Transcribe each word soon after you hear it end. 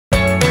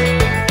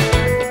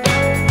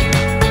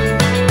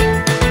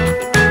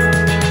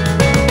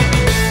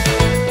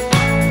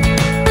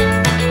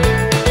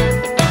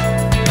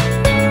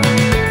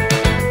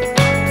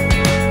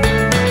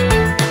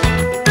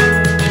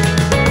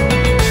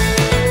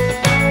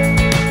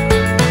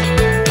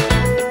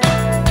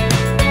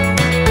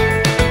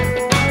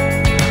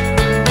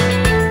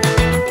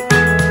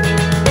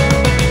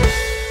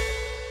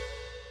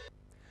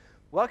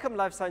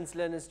Life Science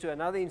learners, to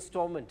another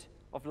installment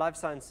of Life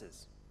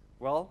Sciences.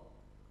 Well,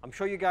 I'm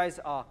sure you guys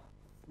are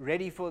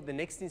ready for the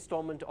next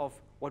installment of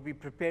what we're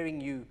preparing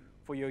you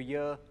for your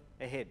year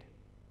ahead.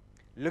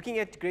 Looking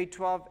at grade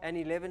 12 and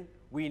 11,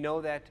 we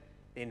know that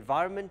the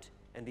environment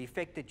and the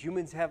effect that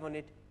humans have on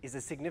it is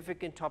a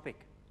significant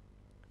topic.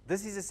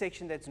 This is a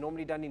section that's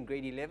normally done in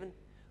grade 11,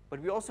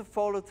 but we also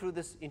follow through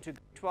this into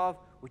grade 12,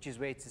 which is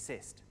where it's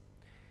assessed.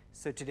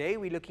 So today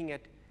we're looking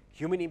at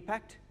human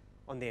impact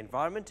on the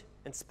environment,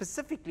 and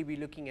specifically we're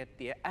looking at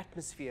the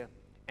atmosphere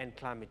and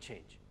climate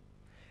change.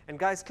 And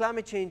guys,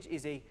 climate change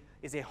is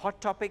a hot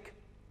topic.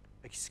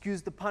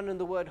 Excuse the pun on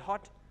the word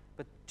hot,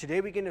 but today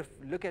we're going to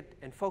look at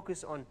and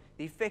focus on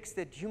the effects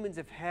that humans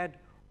have had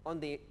on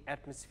the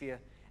atmosphere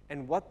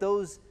and what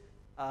those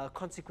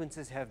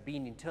consequences have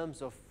been in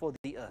terms of for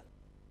the Earth.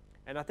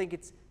 And I think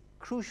it's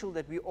crucial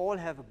that we all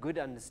have a good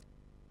understanding.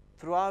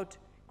 Throughout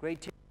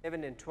grade 10,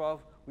 11, and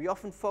 12, we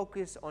often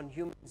focus on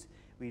humans.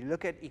 We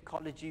look at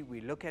ecology, we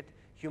look at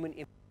human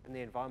impact on the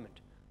environment.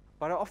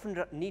 But I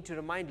often need to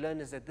remind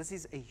learners that this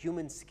is a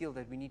human skill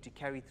that we need to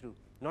carry through,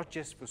 not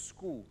just for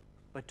school,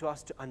 but to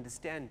us to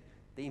understand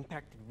the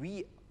impact that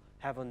we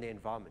have on the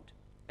environment.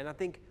 And I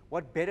think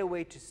what better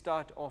way to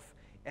start off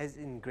as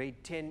in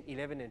grade 10,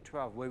 11, and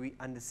 12, where we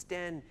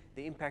understand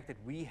the impact that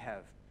we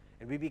have,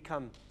 and we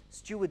become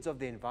stewards of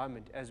the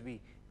environment as we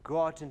go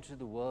out into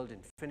the world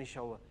and finish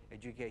our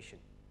education.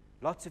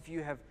 Lots of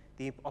you have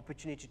the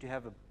opportunity to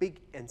have a big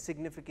and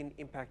significant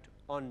impact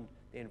on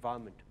the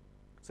environment.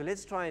 So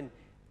let's try and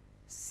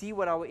see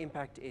what our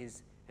impact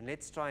is, and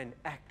let's try and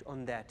act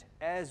on that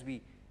as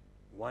we,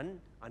 one,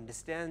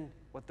 understand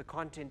what the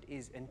content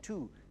is, and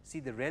two, see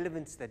the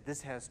relevance that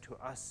this has to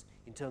us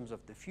in terms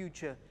of the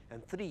future,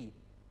 and three,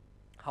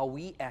 how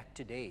we act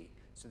today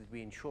so that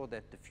we ensure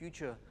that the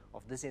future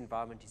of this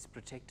environment is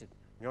protected,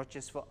 not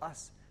just for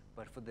us,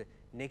 but for the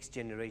next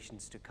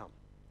generations to come.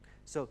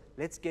 So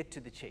let's get to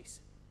the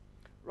chase.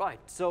 Right,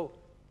 so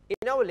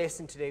in our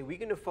lesson today, we're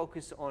going to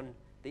focus on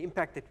the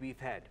impact that we've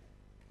had.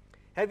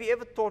 Have you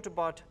ever thought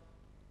about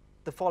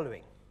the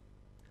following?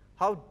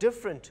 How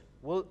different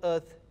will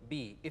Earth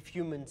be if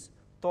humans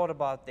thought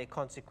about their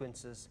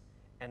consequences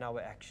and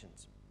our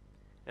actions?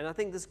 And I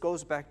think this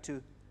goes back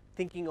to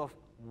thinking of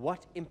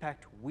what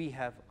impact we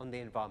have on the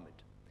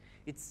environment.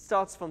 It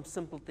starts from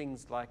simple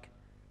things like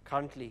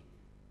currently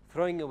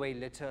throwing away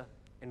litter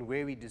and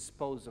where we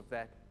dispose of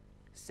that,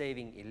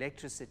 saving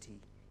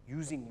electricity,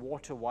 using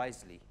water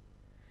wisely.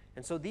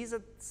 And so these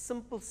are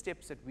simple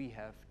steps that we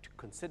have to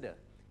consider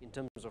in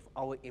terms of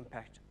our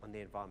impact on the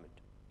environment.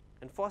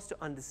 And for us to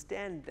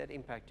understand that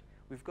impact,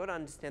 we've got to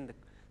understand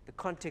the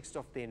context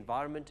of the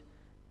environment,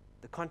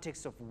 the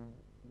context of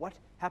what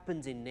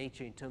happens in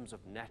nature in terms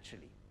of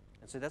naturally.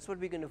 And so that's what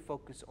we're going to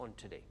focus on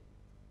today.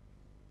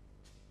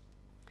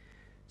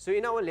 So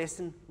in our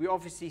lesson, we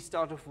obviously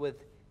start off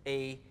with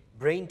a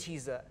brain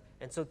teaser.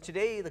 And so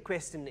today the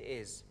question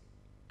is,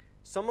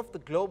 some of the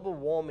global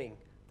warming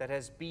that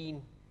has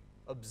been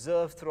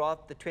observed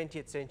throughout the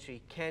 20th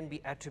century can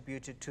be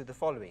attributed to the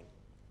following: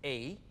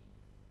 A,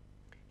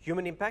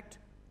 human impact;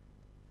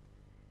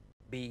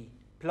 B,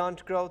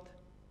 plant growth;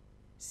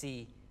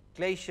 C,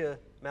 glacier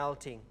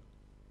melting;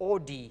 or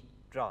D,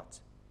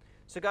 droughts.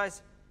 So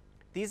guys,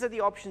 these are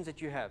the options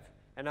that you have,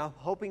 and I'm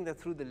hoping that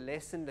through the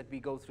lesson that we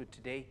go through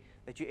today,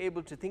 that you're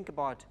able to think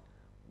about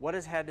what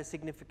has had a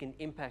significant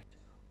impact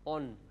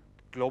on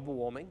global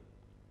warming.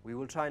 We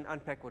will try and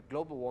unpack what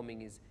global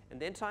warming is, and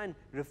then try and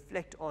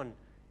reflect on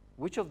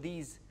which of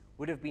these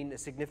would have been a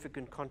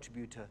significant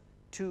contributor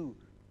to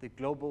the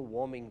global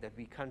warming that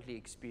we're currently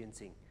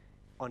experiencing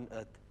on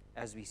Earth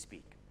as we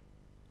speak.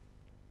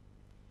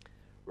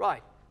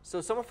 Right,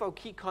 so some of our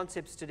key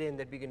concepts today and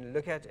that we're going to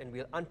look at, and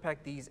we'll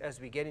unpack these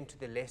as we get into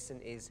the lesson,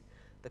 is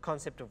the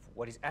concept of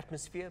what is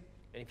atmosphere.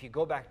 And if you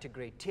go back to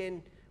grade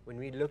 10, when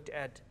we looked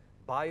at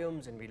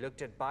biomes and we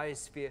looked at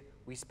biosphere,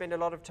 we spent a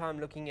lot of time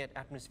looking at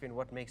atmosphere and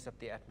what makes up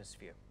the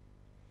atmosphere.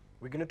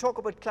 We're going to talk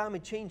about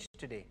climate change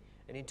today,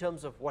 and in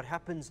terms of what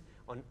happens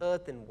on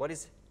Earth and what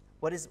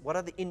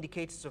are the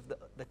indicators of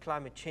the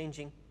climate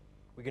changing.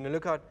 We're going to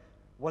look at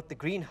what the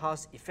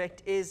greenhouse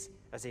effect is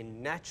as a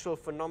natural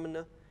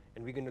phenomena,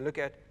 and we're going to look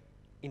at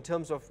in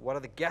terms of what are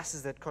the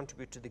gases that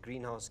contribute to the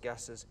greenhouse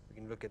gases. We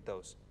can look at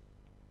those.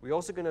 We're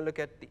also going to look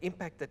at the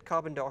impact that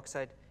carbon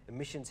dioxide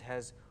emissions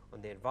has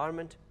on the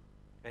environment,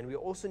 and we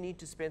also need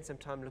to spend some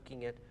time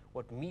looking at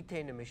what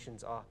methane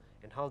emissions are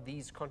and how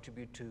these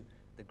contribute to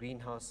the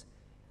greenhouse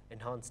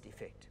enhanced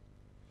effect.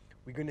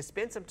 We're going to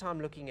spend some time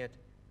looking at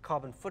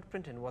carbon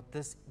footprint and what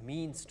this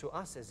means to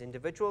us as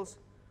individuals.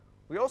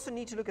 We also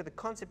need to look at the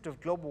concept of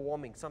global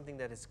warming, something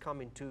that has come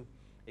into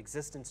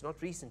existence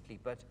not recently,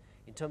 but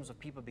in terms of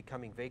people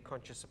becoming very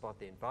conscious about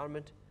the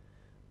environment.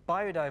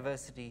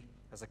 Biodiversity.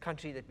 As a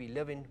country that we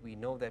live in, we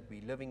know that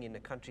we're living in a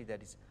country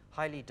that is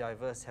highly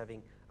diverse,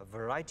 having a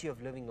variety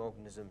of living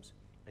organisms,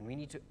 and we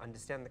need to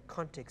understand the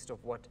context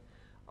of what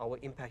our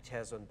impact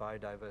has on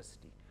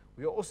biodiversity.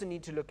 We also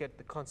need to look at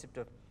the concept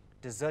of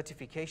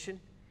desertification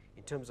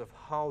in terms of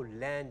how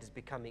land is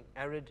becoming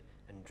arid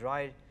and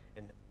dry,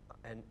 and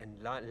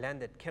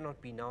land that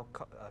cannot be now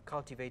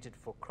cultivated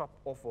for crop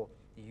or for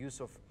the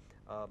use of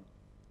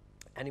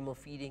animal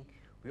feeding.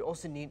 We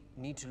also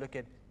need to look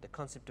at the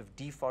concept of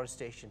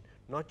deforestation,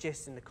 not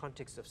just in the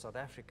context of South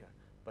Africa,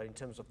 but in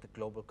terms of the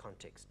global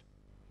context.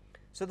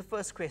 So the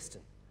first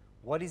question,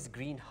 what is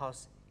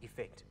greenhouse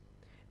effect?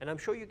 And I'm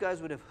sure you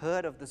guys would have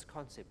heard of this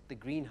concept, the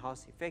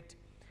greenhouse effect.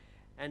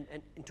 And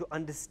to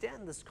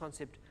understand this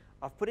concept,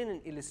 I've put in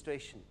an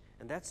illustration,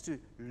 and that's to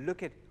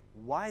look at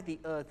why the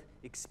Earth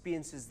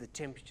experiences the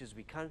temperatures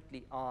we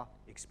currently are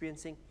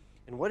experiencing,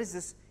 and what is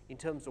this in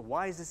terms of,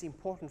 why is this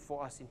important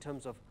for us in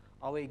terms of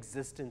our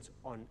existence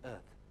on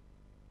Earth?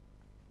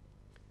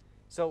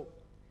 So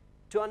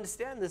to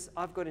understand this,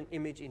 I've got an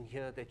image in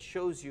here that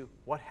shows you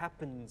what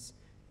happens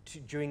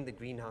during the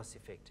greenhouse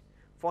effect.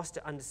 For us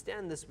to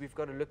understand this, we've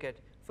got to look at,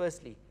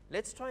 firstly,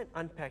 let's try and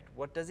unpack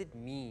what does it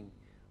mean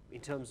in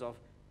terms of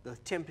the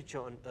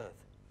temperature on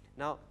Earth.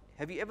 Now,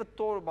 have you ever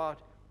thought about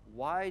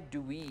why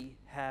do we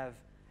have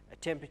a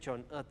temperature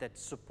on Earth that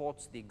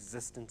supports the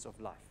existence of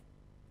life?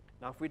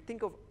 Now, if we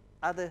think of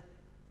other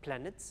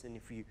planets, and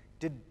if you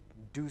did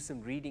do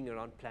some reading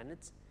around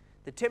planets,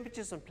 the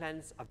temperatures on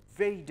planets are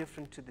very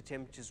different to the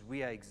temperatures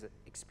we are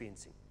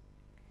experiencing.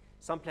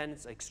 Some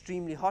planets are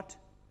extremely hot,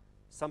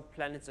 some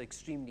planets are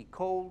extremely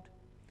cold,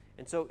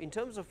 and so in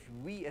terms of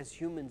we as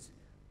humans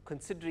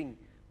considering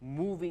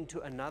moving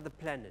to another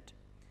planet,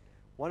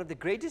 one of the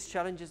greatest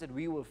challenges that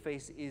we will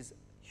face is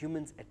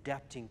humans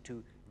adapting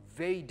to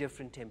very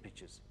different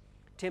temperatures,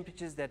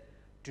 temperatures that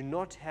do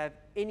not have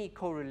any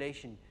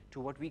correlation to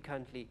what we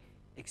currently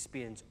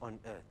experience on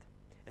Earth.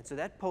 And so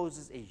that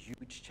poses a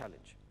huge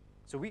challenge.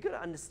 So we got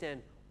to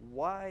understand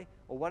why,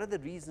 or what are the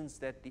reasons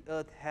that the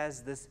Earth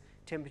has this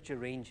temperature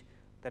range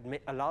that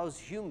allows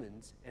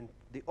humans and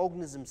the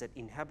organisms that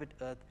inhabit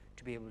Earth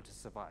to be able to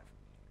survive.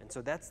 And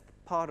so that's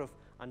part of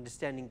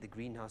understanding the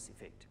greenhouse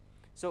effect.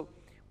 So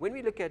when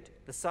we look at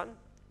the sun,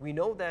 we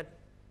know that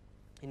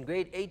in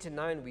grade 8 and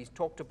 9 we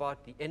talked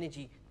about the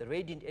energy, the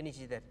radiant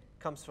energy that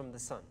comes from the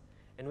sun.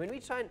 And when we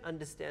try and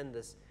understand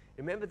this,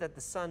 remember that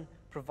the sun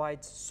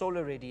provides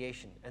solar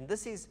radiation, and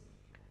this is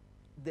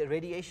the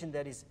radiation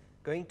that is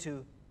going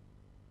to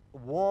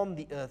warm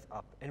the Earth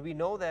up. And we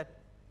know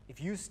that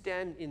if you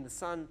stand in the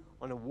sun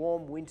on a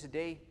warm winter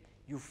day,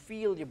 you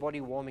feel your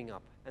body warming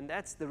up, and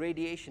that's the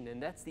radiation,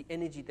 and that's the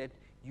energy that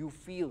you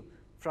feel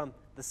from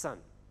the sun.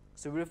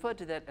 So we refer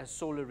to that as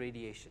solar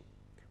radiation.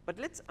 But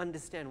let's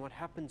understand what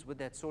happens with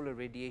that solar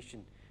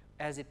radiation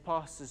as it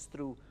passes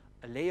through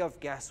a layer of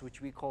gas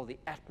which we call the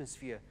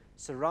atmosphere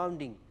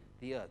surrounding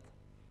the Earth.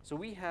 So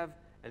we have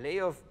a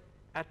layer of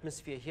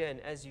atmosphere here,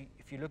 and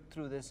if you look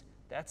through this,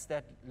 that's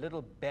that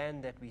little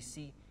band that we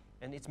see,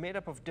 and it's made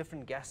up of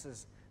different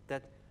gases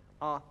that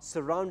are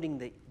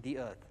surrounding the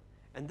Earth.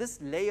 And this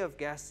layer of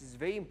gas is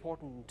very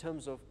important in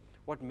terms of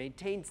what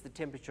maintains the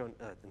temperature on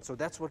Earth, and so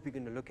that's what we're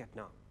going to look at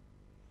now.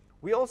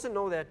 We also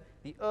know that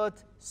the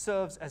Earth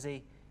serves as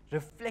a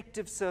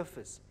reflective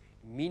surface,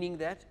 meaning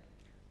that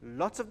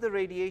lots of the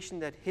radiation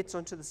that hits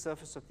onto the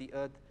surface of the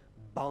Earth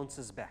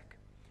bounces back.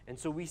 And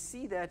so we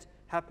see that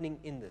happening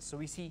in this. So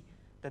we see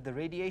that the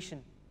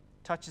radiation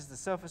touches the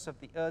surface of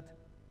the Earth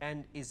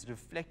and is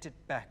reflected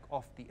back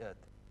off the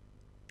Earth.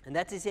 And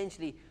that's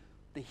essentially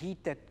the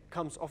heat that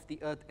comes off the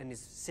Earth and is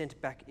sent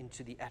back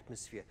into the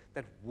atmosphere,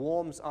 that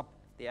warms up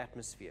the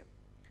atmosphere.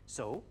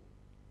 So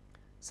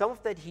some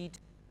of that heat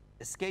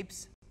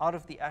escapes out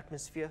of the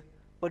atmosphere,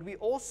 but we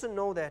also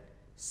know that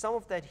some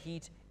of that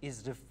heat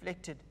is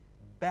reflected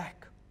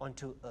back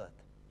onto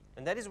Earth.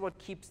 And that is what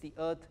keeps the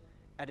Earth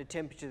at a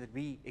temperature that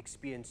we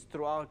experience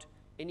throughout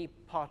any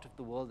part of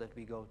the world that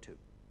we go to.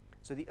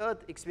 So the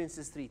Earth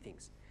experiences three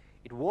things.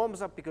 It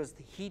warms up because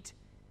the heat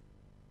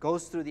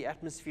goes through the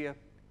atmosphere,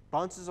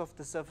 bounces off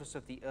the surface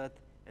of the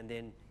Earth, and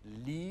then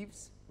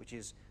leaves, which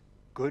is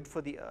good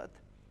for the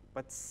Earth.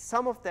 But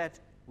some of that,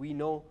 we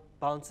know,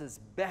 bounces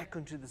back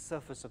onto the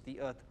surface of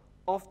the Earth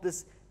off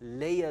this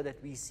layer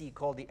that we see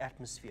called the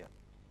atmosphere.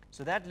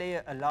 So that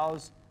layer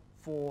allows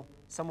for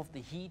some of the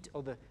heat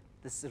or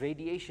this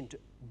radiation to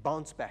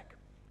bounce back.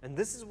 And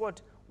this is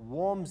what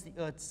warms the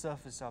Earth's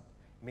surface up,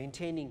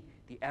 maintaining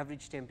the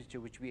average temperature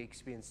which we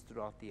experience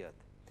throughout the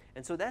Earth.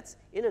 And so that's,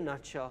 in a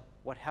nutshell,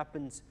 what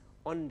happens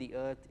on the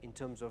Earth in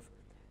terms of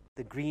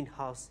the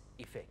greenhouse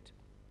effect.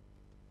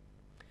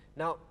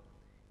 Now,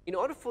 in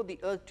order for the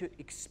Earth to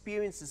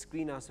experience this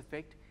greenhouse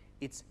effect,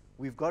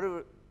 we've got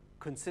to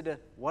consider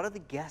what are the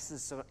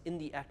gases in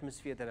the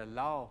atmosphere that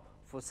allow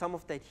for some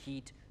of that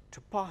heat to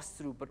pass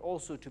through, but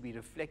also to be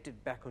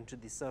reflected back onto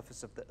the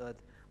surface of the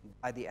Earth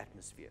by the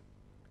atmosphere.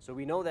 So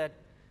we know that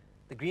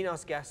the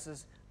greenhouse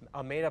gases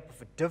are made up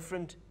of a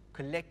different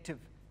collective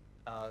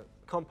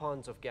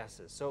compounds of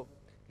gases. So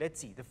let's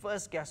see, the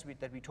first gas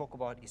that we talk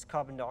about is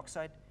carbon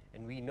dioxide,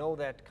 and we know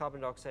that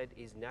carbon dioxide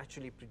is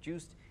naturally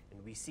produced,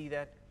 and we see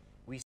that.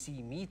 We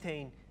see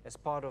methane as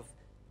part of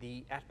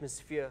the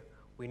atmosphere.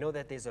 We know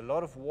that there's a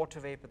lot of water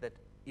vapor that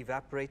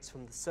evaporates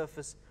from the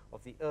surface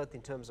of the Earth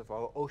in terms of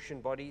our ocean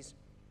bodies.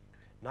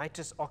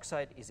 Nitrous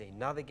oxide is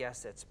another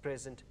gas that's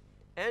present,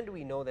 and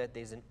we know that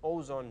there's an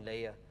ozone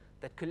layer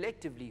that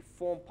collectively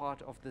form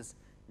part of this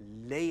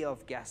layer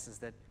of gases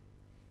that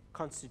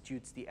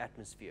constitutes the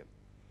atmosphere.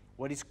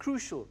 What is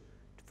crucial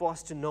for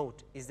us to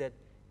note is that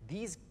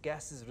these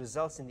gases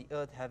results in the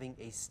Earth having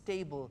a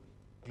stable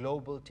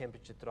global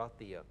temperature throughout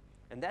the year.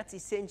 And that's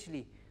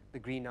essentially the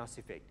greenhouse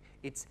effect.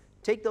 It's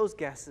take those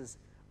gases,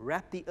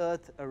 wrap the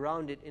Earth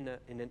around it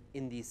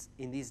in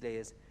these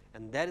layers,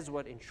 and that is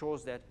what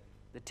ensures that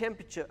the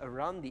temperature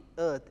around the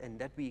Earth and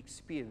that we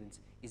experience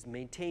is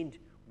maintained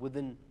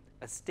within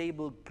a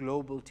stable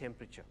global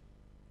temperature.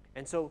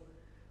 And so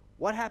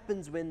what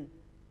happens when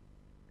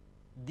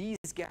these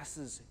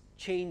gases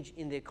change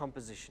in their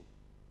composition?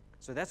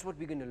 So that's what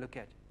we're going to look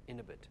at in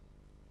a bit.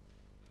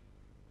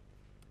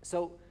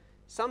 So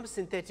some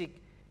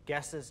synthetic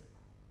gases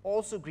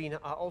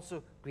are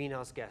also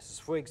greenhouse gases.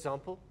 For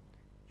example,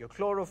 your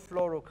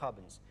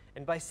chlorofluorocarbons.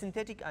 And by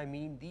synthetic, I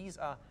mean these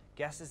are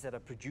gases that are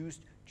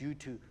produced due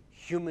to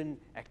human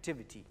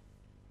activity.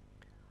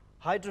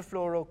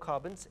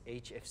 Hydrofluorocarbons,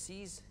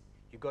 HFCs,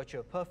 you've got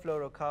your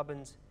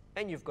perfluorocarbons,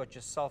 and you've got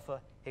your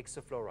sulfur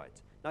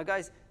hexafluorides. Now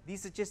guys,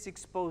 these are just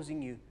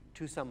exposing you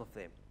to some of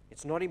them.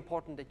 It's not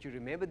important that you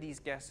remember these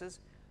gases,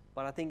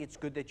 but I think it's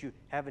good that you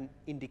have an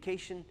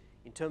indication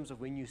in terms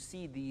of when you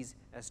see these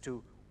as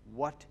to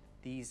what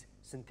these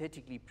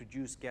synthetically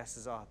produced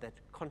gases are that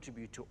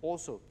contribute to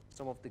also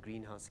some of the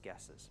greenhouse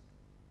gases.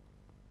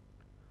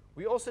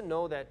 We also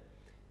know that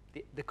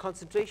the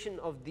concentration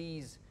of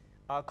these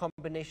are a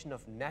combination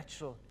of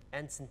natural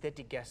and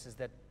synthetic gases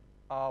that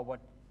are what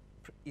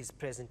is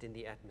present in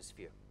the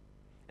atmosphere.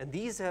 And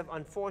these have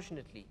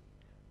unfortunately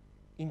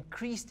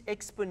increased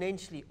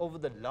exponentially over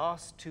the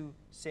last 2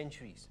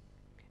 centuries.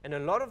 And a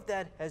lot of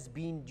that has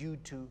been due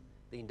to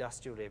the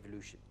Industrial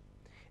Revolution.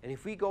 And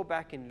if we go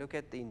back and look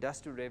at the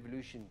Industrial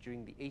Revolution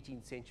during the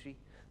 18th century,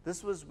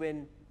 this was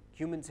when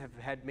humans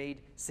had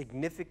made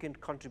significant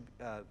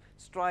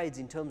strides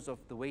in terms of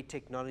the way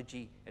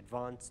technology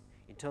advanced,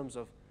 in terms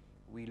of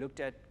we looked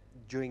at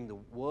during the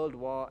World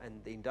War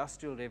and the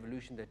Industrial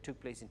Revolution that took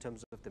place in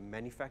terms of the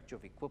manufacture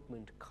of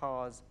equipment,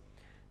 cars,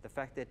 the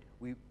fact that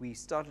we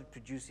started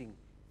producing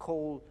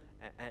coal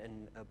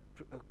and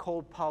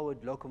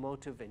coal-powered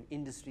locomotive and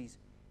industries.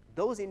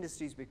 Those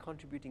industries were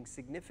contributing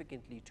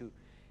significantly to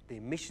the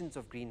emissions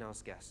of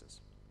greenhouse gases.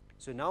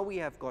 So now we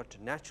have got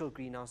natural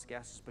greenhouse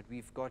gases, but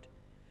we've got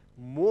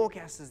more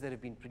gases that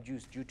have been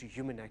produced due to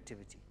human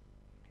activity.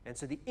 And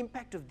so the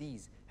impact of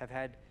these have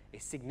had a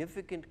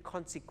significant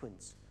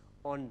consequence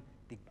on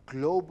the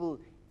global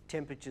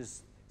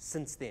temperatures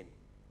since then.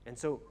 And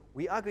so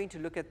we are going to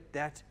look at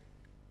that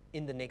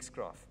in the next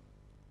graph.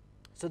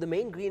 So the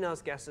main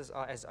greenhouse gases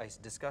are, as I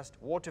discussed,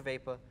 water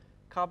vapor,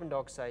 carbon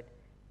dioxide,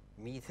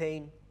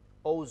 methane,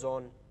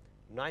 ozone,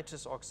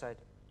 nitrous oxide,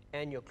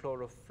 and your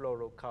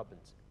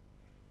chlorofluorocarbons.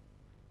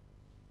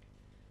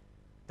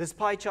 This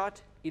pie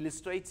chart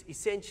illustrates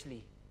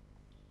essentially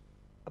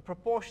a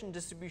proportion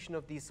distribution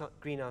of these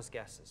greenhouse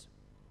gases.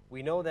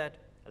 We know that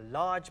a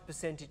large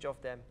percentage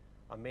of them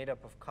are made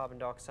up of carbon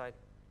dioxide.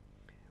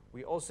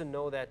 We also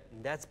know that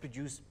that's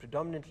produced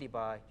predominantly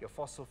by your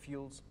fossil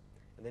fuels.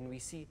 And then we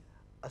see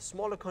a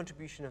smaller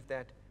contribution of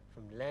that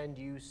from land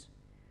use.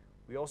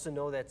 We also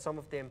know that some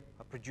of them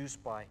are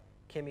produced by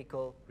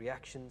chemical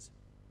reactions.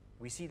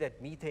 We see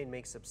that methane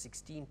makes up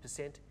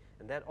 16%,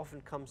 and that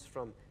often comes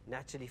from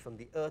naturally from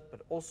the earth,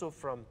 but also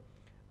from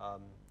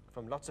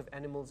lots of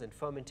animals and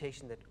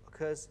fermentation that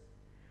occurs.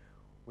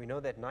 We know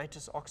that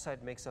nitrous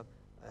oxide makes up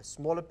a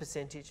smaller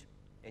percentage,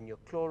 and your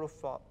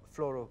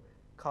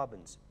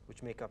chlorofluorocarbons,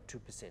 which make up 2%.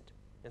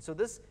 And so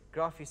this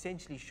graph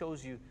essentially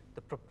shows you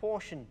the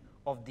proportion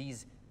of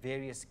these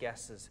various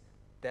gases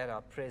that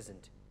are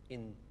present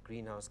in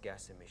greenhouse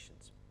gas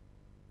emissions.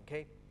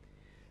 Okay?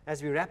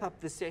 As we wrap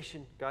up this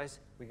session, guys,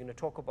 we're going to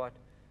talk about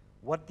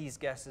what these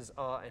gases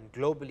are and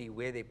globally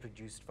where they're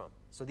produced from.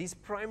 So these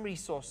primary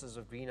sources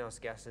of greenhouse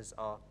gases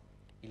are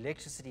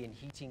electricity and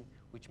heating,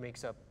 which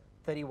makes up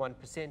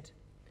 31%.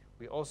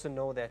 We also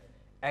know that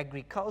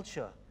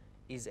agriculture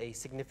is a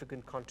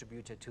significant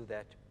contributor to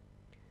that.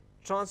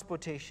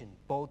 Transportation,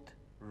 both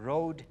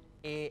road,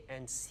 air,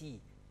 and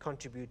sea,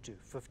 contribute to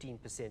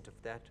 15% of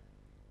that.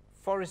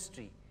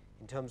 Forestry,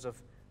 in terms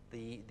of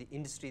the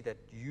industry that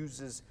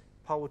uses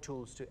power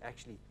tools to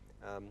actually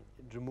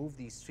remove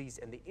these trees,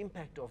 and the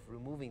impact of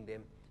removing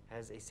them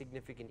has a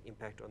significant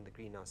impact on the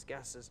greenhouse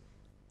gases.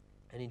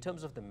 And in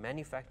terms of the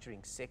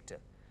manufacturing sector,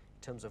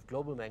 in terms of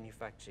global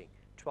manufacturing,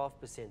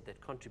 12%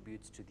 that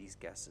contributes to these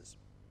gases.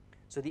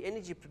 So the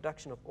energy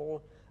production of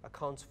all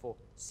accounts for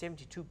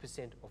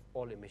 72% of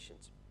all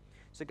emissions.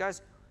 So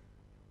guys,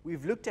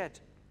 we've looked at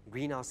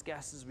greenhouse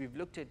gases, we've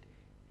looked at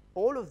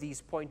all of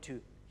these point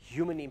to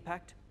human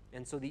impact,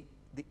 and so the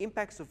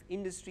impacts of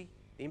industry,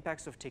 the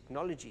impacts of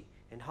technology,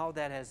 and how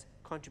that has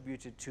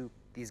contributed to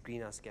these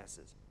greenhouse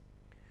gases.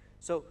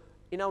 So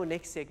in our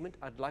next segment,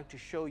 I'd like to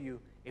show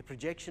you a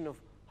projection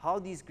of how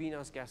these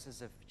greenhouse gases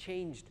have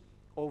changed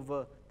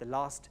over the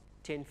last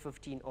 10,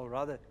 15, or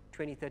rather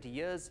 20, 30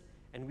 years,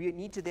 and we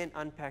need to then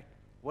unpack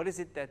what is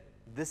it that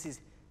this is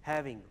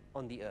having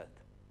on the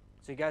earth.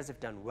 So you guys have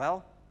done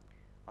well.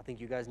 I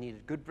think you guys need a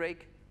good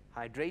break,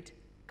 hydrate,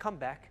 come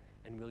back,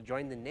 and we'll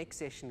join the next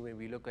session where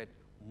we look at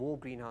more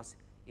greenhouse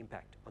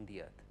impact on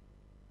the earth.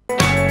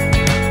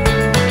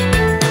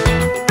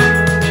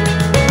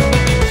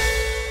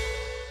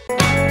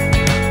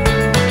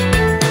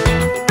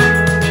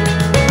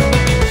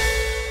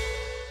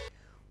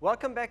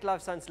 Welcome back,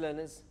 life science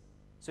learners.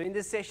 So in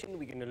this session,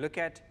 we're going to look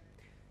at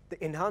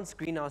the enhanced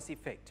greenhouse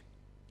effect.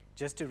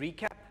 Just to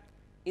recap,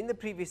 in the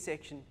previous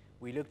section,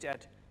 we looked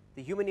at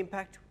the human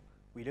impact,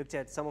 we looked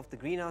at some of the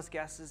greenhouse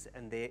gases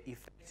and their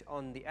effect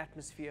on the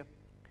atmosphere.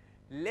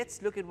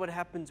 Let's look at what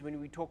happens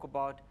when we talk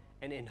about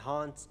an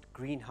enhanced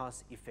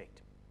greenhouse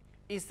effect.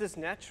 Is this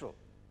natural?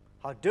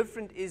 How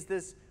different is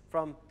this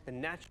from the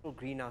natural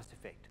greenhouse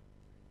effect?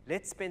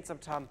 Let's spend some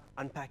time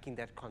unpacking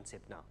that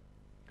concept now.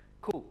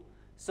 Cool.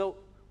 So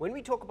when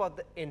we talk about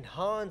the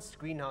enhanced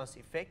greenhouse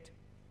effect,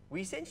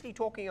 we're essentially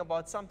talking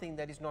about something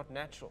that is not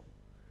natural.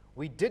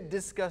 We did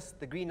discuss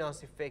the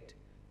greenhouse effect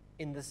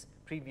in this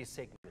previous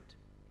segment.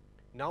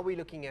 Now we're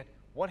looking at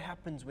what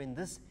happens when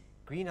this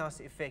greenhouse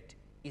effect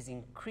is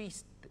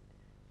increased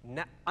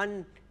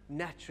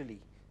unnaturally.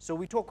 So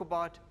we talk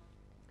about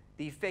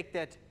the effect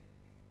that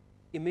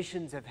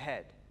emissions have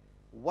had.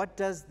 What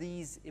does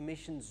these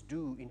emissions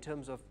do in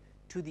terms of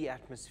to the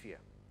atmosphere?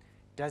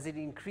 Does it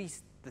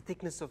increase the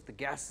thickness of the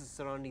gases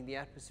surrounding the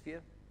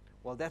atmosphere?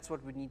 Well, that's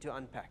what we need to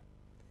unpack.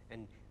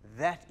 And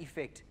that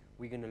effect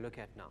we're going to look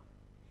at now.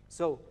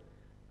 So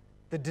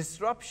the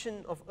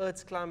disruption of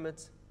Earth's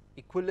climate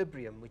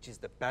equilibrium, which is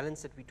the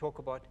balance that we talk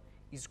about,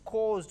 is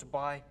caused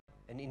by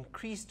an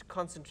increased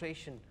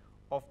concentration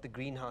of the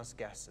greenhouse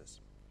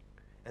gases.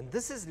 And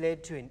this has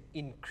led to an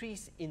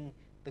increase in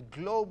the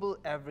global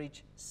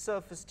average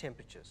surface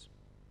temperatures.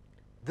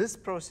 This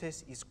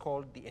process is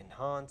called the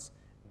enhanced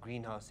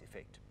greenhouse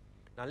effect.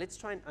 Now let's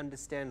try and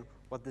understand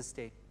what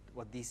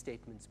these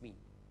statements mean.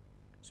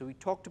 So we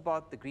talked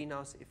about the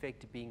greenhouse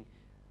effect being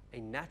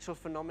a natural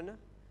phenomenon,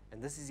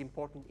 and this is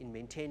important in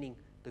maintaining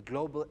the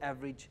global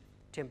average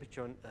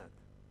temperature on Earth.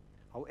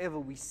 However,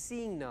 we're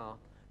seeing now,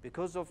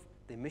 because of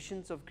the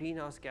emissions of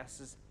greenhouse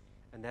gases,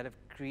 and that have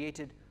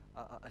created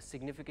a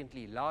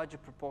significantly larger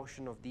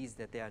proportion of these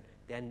that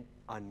than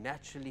are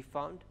naturally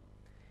found,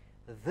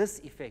 this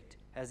effect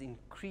has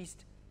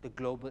increased the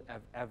global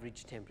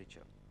average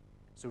temperature.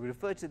 So we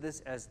refer to this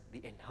as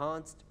the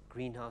enhanced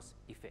greenhouse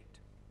effect.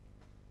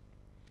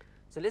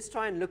 So let's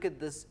try and look at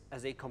this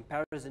as a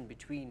comparison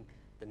between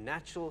the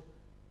natural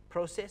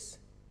process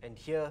and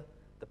here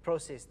the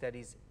process that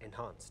is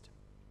enhanced.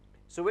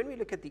 So when we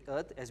look at the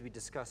Earth, as we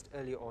discussed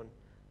earlier on,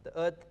 the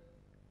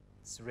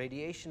Earth's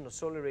radiation or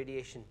solar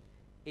radiation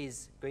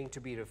is going to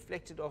be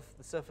reflected off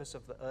the surface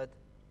of the Earth.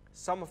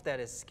 Some of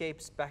that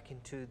escapes back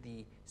into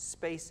the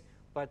space,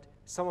 but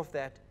some of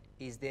that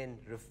is then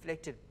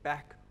reflected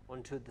back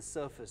onto the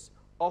surface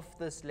of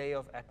this layer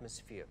of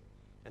atmosphere.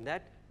 And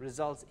that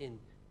results in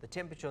the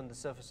temperature on the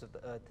surface of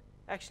the Earth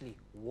actually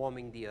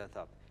warming the Earth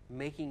up,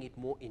 making it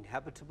more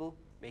inhabitable,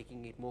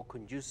 making it more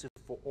conducive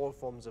for all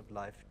forms of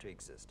life to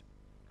exist.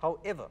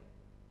 However,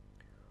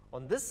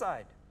 on this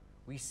side,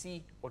 we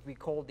see what we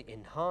call the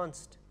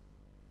enhanced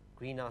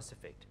greenhouse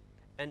effect.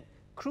 And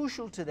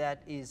crucial to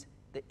that is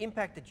the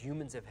impact that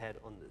humans have had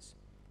on this.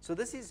 So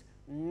this is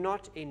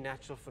not a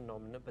natural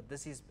phenomenon, but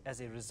this is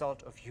as a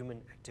result of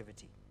human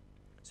activity.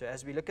 So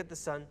as we look at the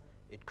sun,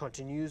 it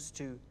continues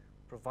to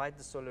provide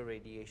the solar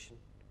radiation.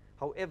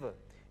 However,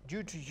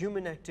 due to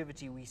human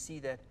activity, we see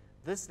that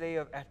this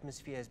layer of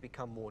atmosphere has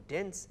become more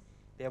dense.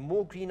 There are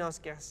more greenhouse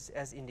gases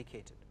as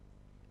indicated.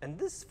 And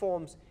this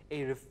forms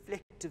a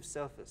reflective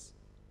surface.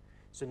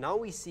 So now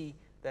we see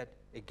that,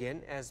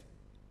 again, as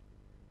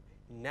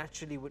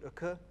naturally would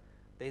occur,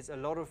 there's a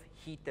lot of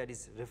heat that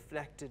is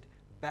reflected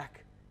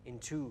back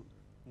into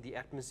the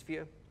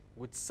atmosphere,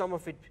 with some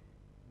of it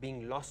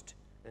being lost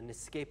and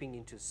escaping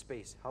into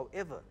space.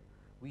 However,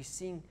 we're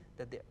seeing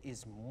that there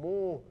is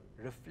more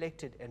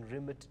reflected and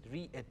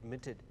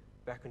re-emitted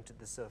back into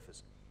the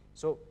surface.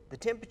 So the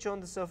temperature on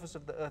the surface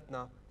of the Earth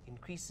now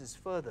increases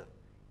further,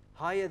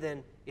 higher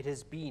than it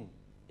has been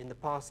in the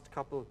past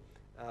couple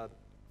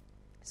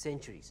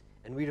centuries.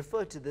 And we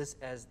refer to this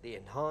as the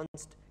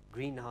enhanced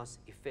greenhouse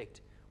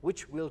effect,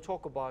 which we'll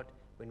talk about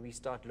when we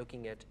start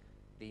looking at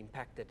the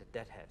impact that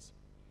that has.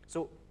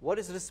 So what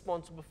is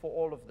responsible for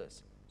all of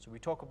this? So we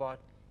talk about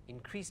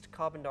increased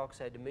carbon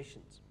dioxide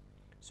emissions.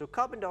 So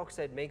carbon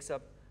dioxide makes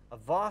up a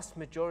vast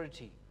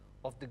majority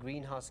of the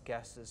greenhouse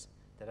gases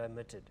that are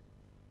emitted.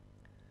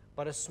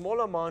 But a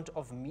small amount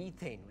of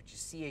methane, which is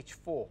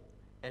CH4,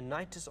 and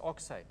nitrous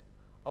oxide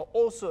are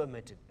also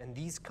emitted, and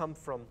these come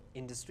from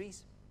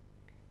industries.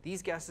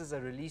 These gases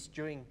are released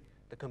during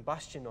the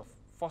combustion of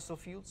fossil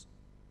fuels,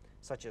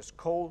 such as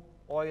coal,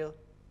 oil,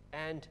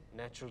 and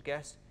natural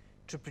gas,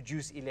 to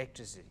produce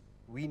electricity.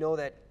 We know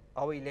that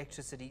our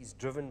electricity is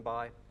driven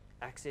by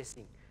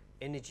accessing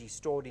energy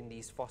stored in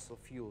these fossil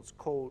fuels,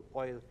 coal,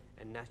 oil,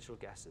 and natural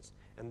gases.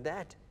 And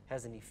that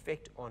has an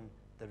effect on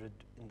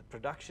in the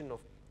production of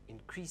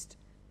increased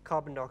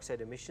carbon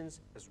dioxide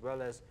emissions, as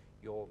well as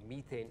your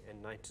methane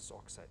and nitrous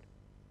oxide.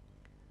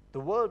 The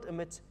world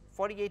emits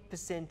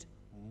 48%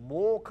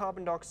 more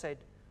carbon dioxide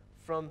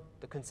from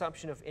the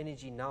consumption of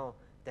energy now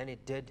than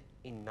it did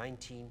in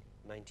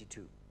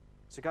 1992.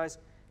 So guys,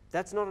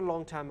 that's not a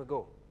long time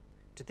ago.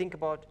 To think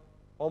about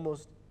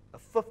almost a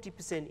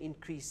 50%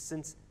 increase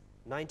since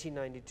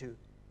 1992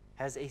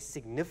 has a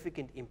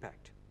significant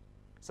impact.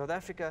 South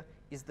Africa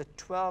is the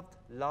 12th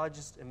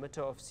largest emitter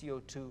of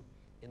CO2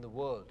 in the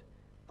world,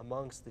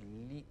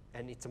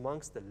 and it's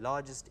amongst the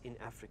largest in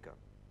Africa.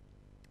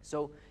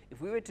 So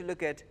if we were to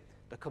look at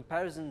the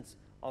comparisons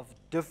of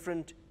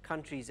different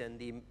countries and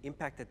the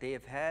impact that they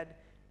have had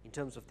in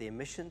terms of their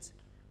emissions,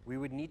 we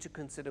would need to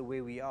consider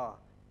where we are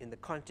in the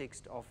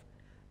context of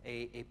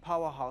a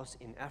powerhouse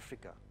in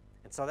Africa.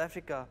 And South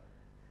Africa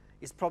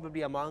is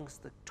probably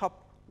amongst the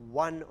top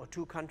 1 or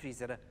 2 countries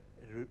that are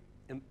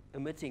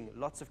emitting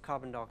lots of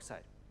carbon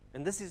dioxide.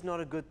 And this is not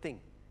a good thing.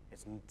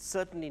 It's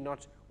certainly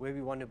not where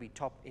we want to be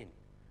top in.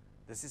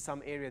 This is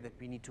some area that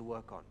we need to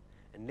work on.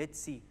 And let's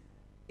see,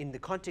 in the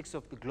context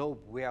of the globe,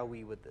 where are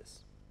we with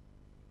this?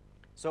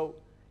 So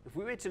if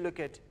we were to look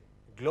at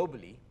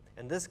globally,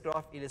 and this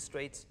graph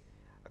illustrates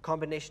a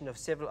combination of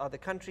several other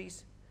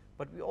countries,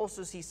 but we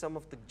also see some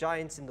of the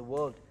giants in the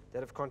world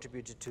that have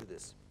contributed to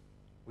this.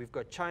 We've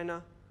got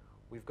China,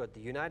 we've got the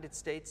United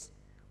States,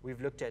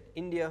 we've looked at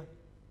India,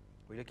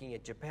 we're looking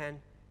at Japan,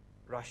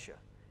 Russia.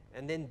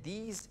 And then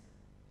these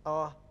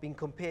are being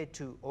compared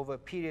to over a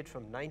period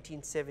from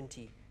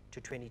 1970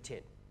 to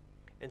 2010.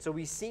 And so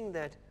we're seeing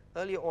that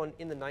earlier on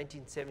in the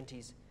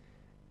 1970s,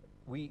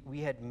 we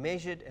had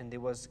measured, and there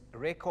was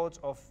records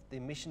of the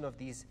emission of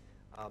these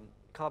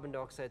carbon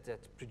dioxide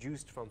that's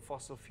produced from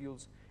fossil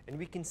fuels. And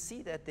we can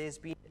see that there's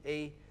been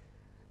a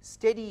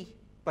steady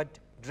but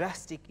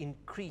drastic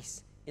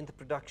increase in the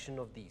production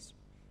of these.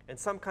 And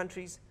some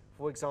countries,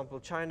 for example,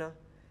 China,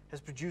 has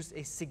produced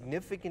a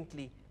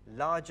significantly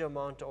larger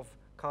amount of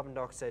carbon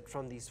dioxide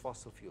from these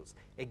fossil fuels.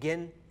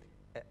 Again,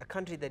 a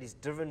country that is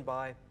driven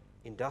by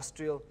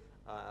industrial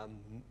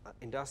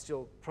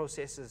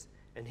processes,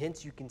 and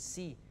hence you can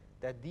see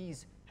that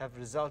these have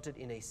resulted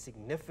in a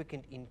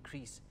significant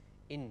increase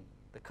in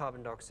the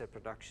carbon dioxide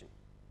production.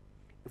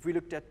 If we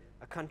looked at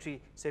a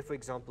country, say for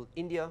example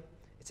India,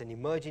 it's an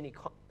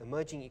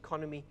emerging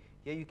economy.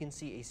 Here you can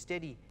see a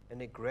steady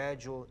and a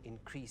gradual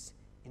increase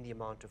in the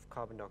amount of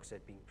carbon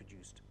dioxide being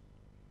produced.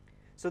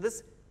 So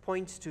this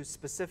points to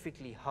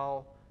specifically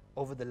how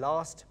over the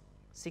last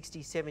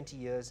 60, 70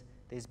 years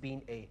there's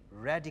been a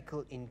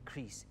radical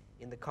increase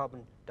in the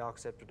carbon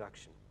dioxide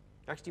production.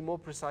 Actually, more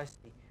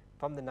precisely,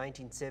 from the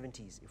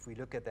 1970s, if we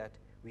look at that,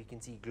 we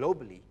can see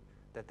globally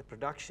that the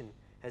production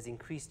has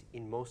increased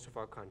in most of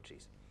our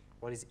countries.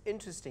 What is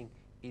interesting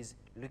is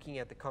looking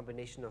at the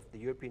combination of the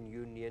European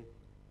Union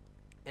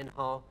and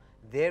how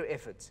their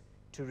efforts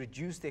to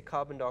reduce their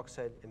carbon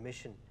dioxide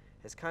emission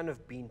has kind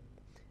of been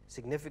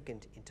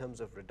significant in terms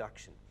of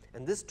reduction.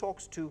 And this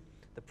talks to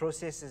the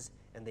processes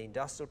and the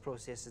industrial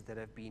processes that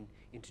have been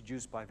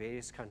introduced by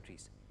various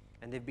countries.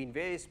 And there have been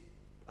various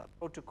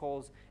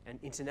protocols and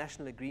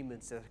international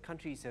agreements that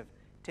countries have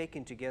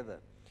taken together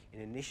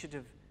in an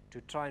initiative to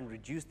try and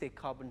reduce their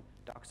carbon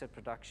dioxide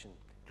production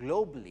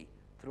globally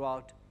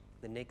throughout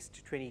the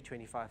next 20,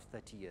 25,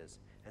 30 years.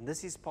 And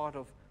this is part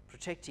of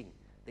protecting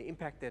the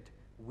impact that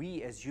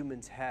we as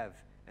humans have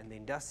and the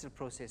industrial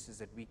processes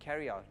that we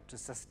carry out to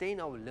sustain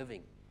our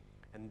living.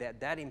 And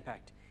that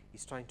impact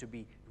is trying to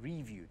be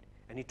reviewed.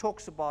 And he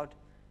talks about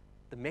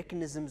the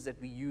mechanisms that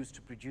we use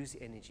to produce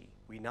energy.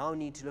 We now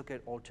need to look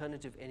at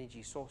alternative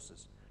energy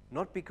sources,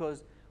 not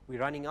because we're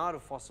running out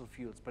of fossil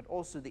fuels, but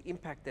also the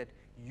impact that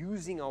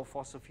using our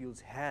fossil fuels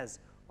has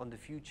on the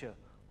future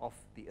of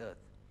the earth.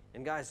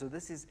 And guys, so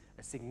this is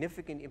a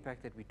significant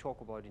impact that we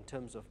talk about in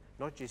terms of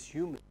not just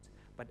humans,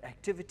 but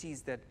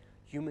activities that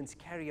humans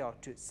carry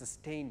out to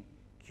sustain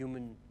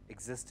human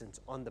existence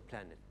on the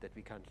planet that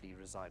we currently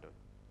reside on.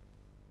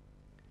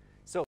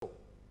 So,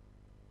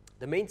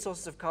 the main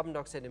sources of carbon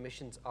dioxide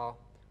emissions are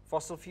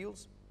fossil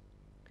fuels,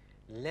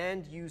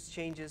 land use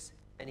changes,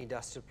 and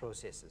industrial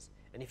processes.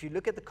 And if you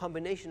look at the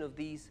combination of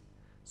these,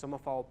 some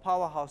of our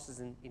powerhouses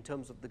in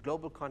terms of the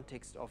global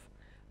context of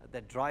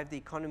that drive the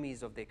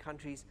economies of their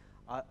countries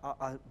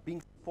are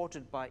being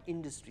supported by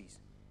industries.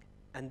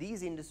 And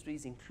these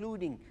industries,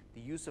 including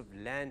the use of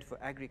land for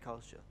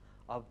agriculture,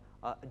 are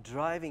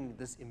driving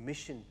this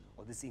emission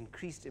or this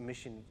increased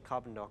emission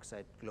carbon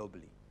dioxide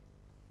globally.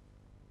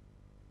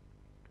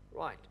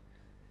 Right.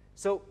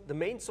 So the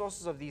main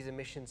sources of these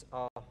emissions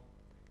are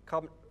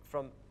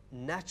from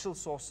natural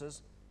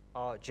sources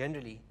are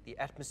generally the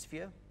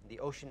atmosphere. The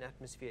ocean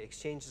atmosphere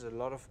exchanges a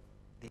lot of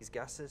these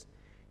gases.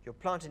 Your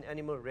plant and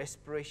animal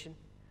respiration,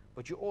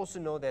 but you also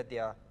know that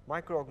there are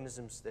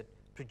microorganisms that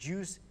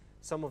produce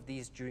some of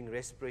these during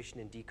respiration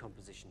and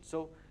decomposition.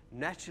 So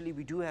naturally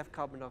we do have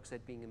carbon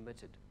dioxide being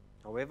emitted.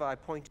 However, I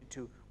pointed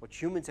to what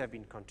humans have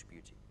been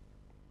contributing.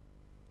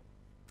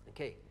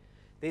 Okay.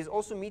 There's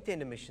also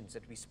methane emissions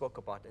that we spoke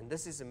about, and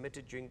this is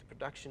emitted during the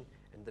production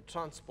and the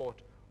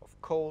transport of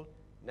coal,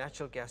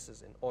 natural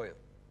gases, and oil.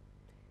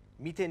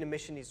 Methane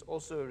emission is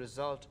also a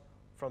result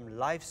from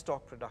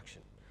livestock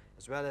production,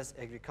 as well as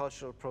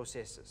agricultural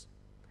processes.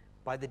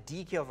 by the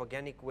decay of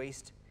organic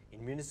waste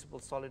in municipal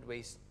solid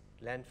waste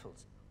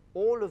landfills.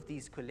 All of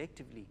these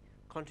collectively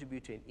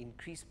contribute to an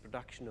increased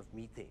production of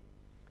methane.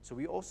 So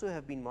we also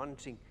have been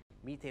monitoring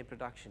methane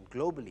production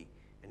globally,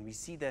 and we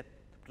see that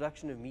the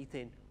production of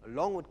methane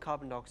along with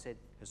carbon dioxide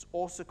has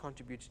also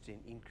contributed to an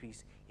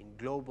increase in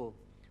global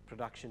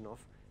production of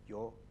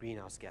your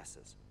greenhouse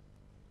gases.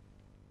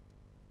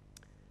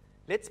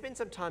 Let's spend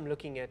some time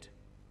looking at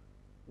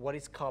what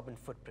is carbon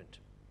footprint.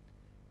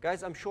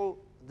 Guys, I'm sure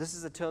this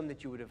is a term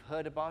that you would have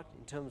heard about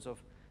in terms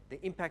of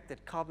the impact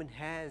that carbon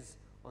has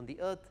on the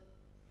earth.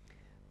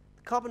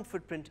 The carbon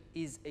footprint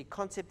is a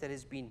concept that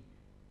has been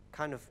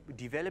kind of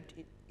developed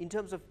in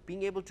terms of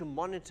being able to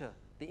monitor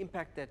the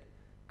impact that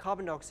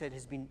carbon dioxide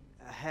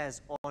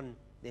has on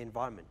the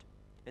environment.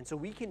 And so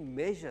we can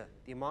measure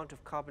the amount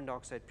of carbon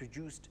dioxide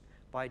produced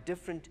by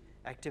different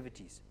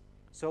activities.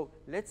 So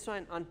let's try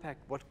and unpack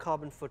what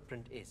carbon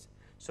footprint is.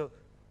 So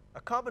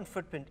a carbon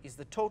footprint is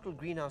the total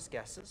greenhouse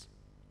gases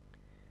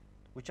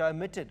which are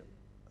emitted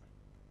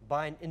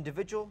by an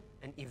individual,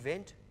 an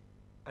event,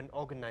 an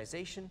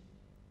organization,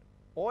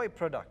 or a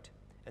product,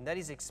 and that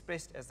is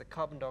expressed as the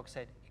carbon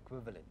dioxide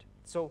equivalent.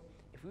 So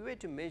if we were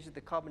to measure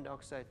the carbon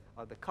dioxide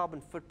or the carbon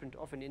footprint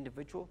of an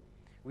individual,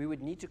 we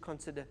would need to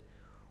consider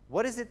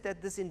what is it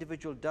that this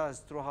individual does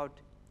throughout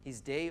his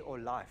day or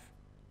life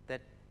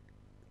that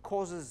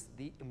causes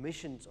the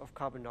emissions of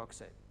carbon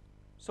dioxide.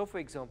 So for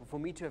example, for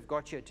me to have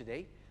got here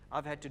today,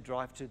 I've had to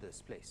drive to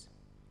this place.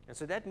 And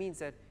so that means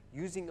that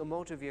using a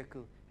motor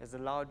vehicle has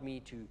allowed me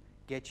to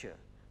get here.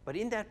 But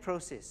in that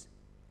process,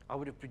 I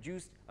would have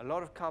produced a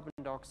lot of carbon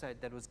dioxide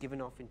that was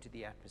given off into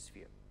the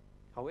atmosphere.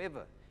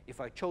 However,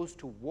 if I chose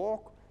to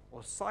walk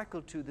or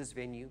cycle to this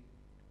venue,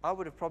 I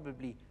would have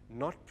probably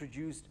not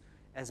produced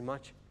as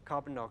much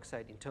carbon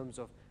dioxide in terms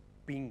of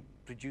being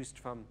produced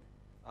from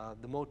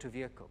the motor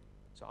vehicle.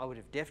 So I would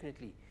have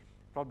definitely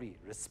probably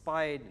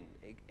respired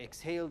and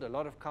exhaled a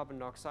lot of carbon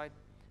dioxide.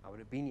 I would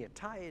have been here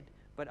tired,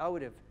 but I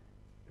would have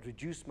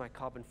reduced my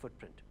carbon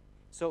footprint.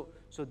 So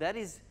that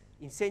is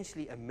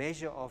essentially a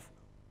measure of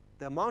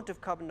the amount of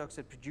carbon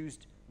dioxide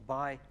produced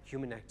by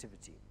human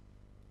activity.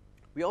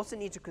 We also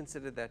need to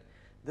consider that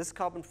this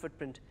carbon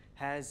footprint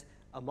has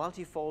a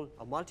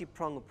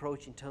multi-pronged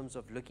approach in terms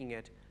of looking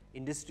at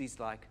industries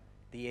like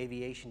the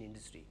aviation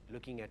industry,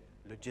 looking at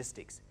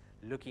logistics,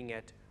 looking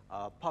at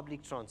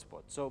public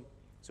transport. So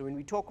when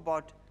we talk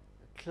about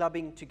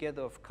clubbing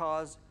together of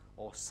cars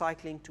or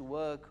cycling to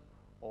work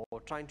or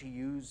trying to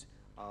use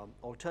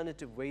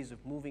alternative ways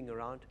of moving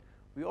around,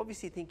 we're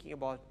obviously thinking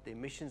about the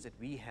emissions that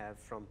we have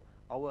from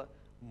our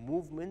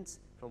movements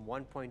from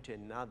one point to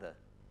another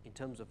in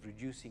terms of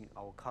reducing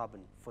our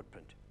carbon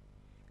footprint.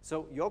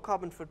 So your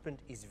carbon footprint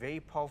is a very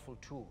powerful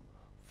tool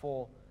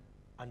for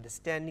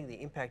understanding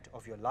the impact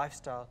of your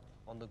lifestyle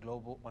on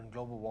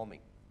global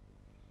warming.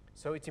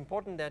 So it's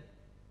important that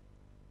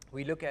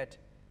we look at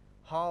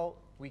how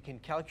we can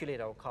calculate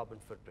our carbon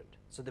footprint.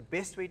 So the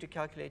best way to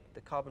calculate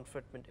the carbon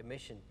footprint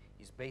emission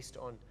is based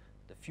on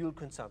the fuel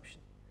consumption.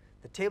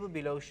 The table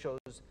below shows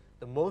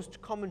the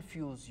most common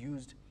fuels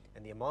used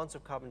and the amounts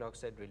of carbon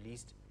dioxide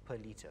released per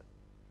liter.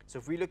 So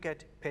if we look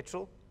at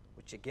petrol,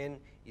 which again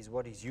is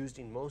what is used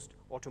in most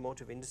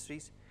automotive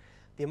industries,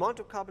 the amount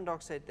of carbon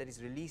dioxide that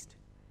is released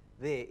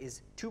there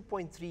is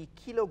 2.3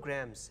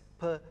 kilograms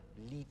per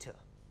liter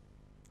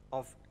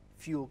of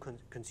fuel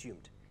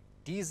consumed.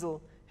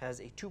 Diesel has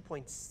a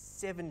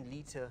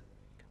 2.7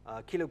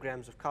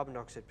 kilograms of carbon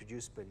dioxide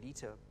produced per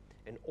liter,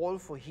 and oil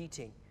for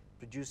heating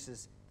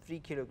produces 3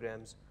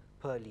 kilograms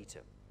per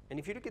liter. And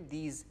if you look at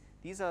these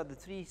are the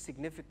three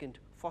significant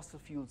fossil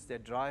fuels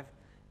that drive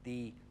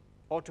the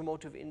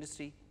automotive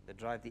industry, that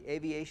drive the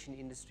aviation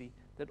industry,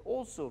 that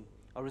also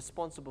are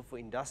responsible for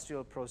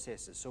industrial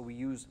processes. So we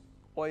use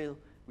oil,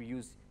 we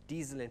use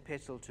diesel and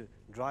petrol to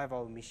drive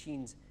our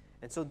machines,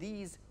 and so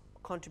these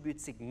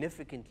contribute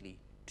significantly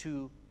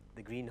to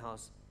the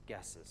greenhouse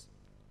gases.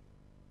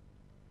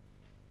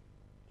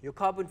 Your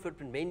carbon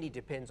footprint mainly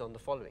depends on the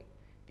following: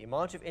 the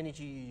amount of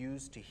energy you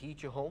use to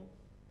heat your home,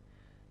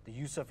 the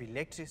use of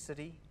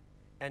electricity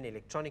and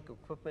electronic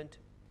equipment,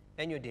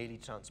 and your daily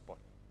transport.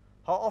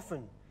 How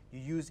often you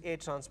use air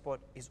transport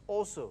is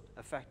also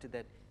a factor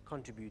that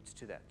contributes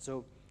to that.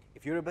 So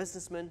if you're a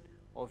businessman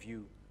or if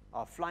you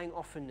are flying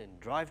often and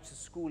drive to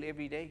school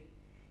every day,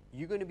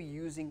 you're going to be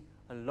using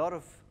a lot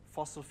of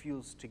fossil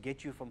fuels to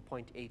get you from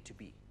point A to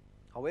B.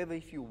 However,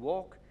 if you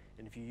walk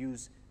and if you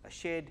use a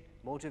shared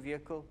motor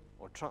vehicle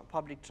or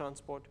public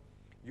transport,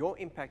 your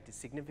impact is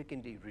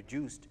significantly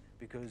reduced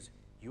because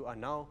you are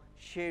now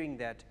sharing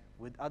that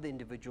with other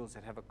individuals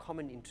that have a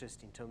common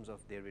interest in terms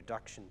of their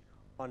reduction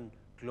on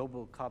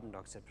global carbon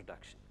dioxide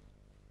production.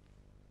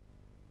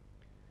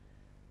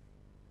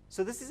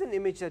 So this is an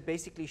image that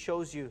basically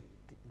shows you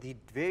the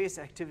various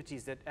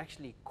activities that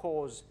actually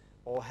cause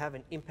or have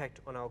an impact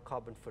on our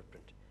carbon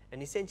footprint.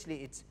 And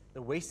essentially it's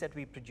the waste that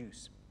we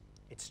produce,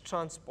 it's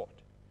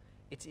transport,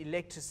 it's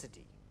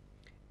electricity,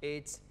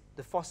 it's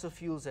the fossil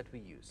fuels that we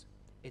use,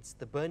 it's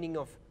the burning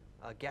of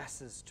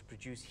gases to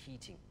produce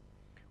heating.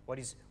 What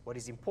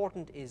is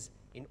important is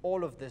in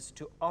all of this,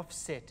 to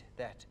offset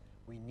that,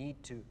 we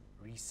need to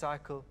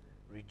recycle,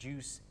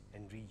 reduce,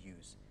 and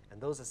reuse.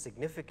 And those are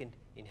significant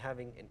in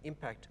having an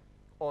impact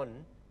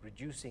on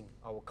reducing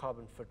our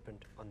carbon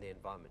footprint on the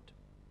environment.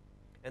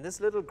 And this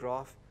little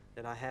graph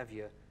that I have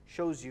here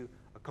shows you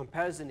a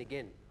comparison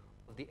again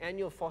of the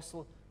annual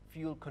fossil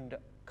fuel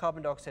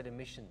carbon dioxide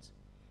emissions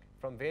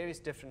from various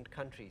different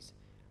countries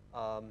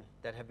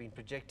that have been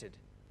projected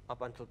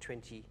up until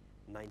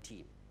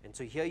 2019. And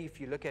so here,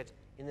 if you look at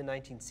in the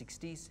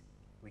 1960s,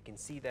 we can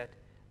see that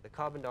the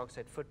carbon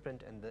dioxide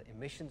footprint and the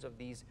emissions of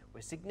these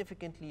were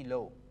significantly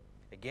low.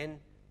 Again,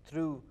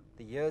 through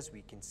the years,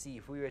 we can see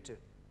if we were to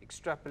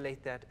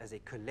extrapolate that as a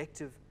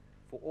collective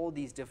for all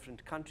these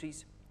different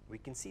countries, we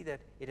can see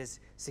that it has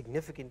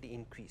significantly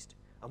increased.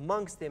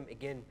 Amongst them,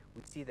 again,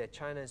 we see that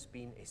China has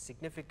been a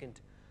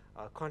significant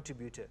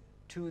contributor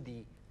to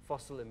the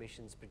fossil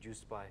emissions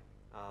produced by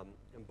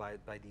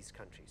these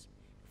countries.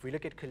 If we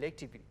look at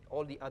collectively,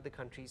 all the other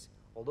countries,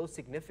 although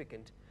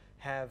significant,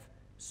 have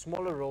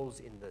smaller roles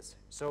in this.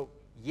 So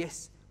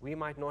yes, we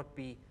might not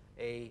be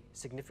a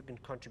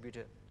significant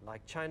contributor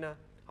like China.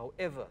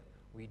 However,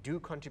 we do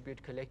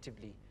contribute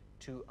collectively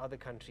to other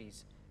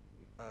countries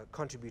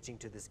contributing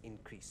to this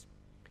increase.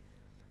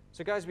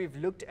 So guys, we've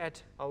looked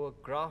at our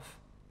graph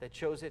that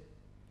shows it.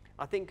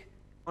 I think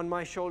on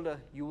my shoulder,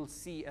 you will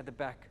see at the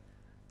back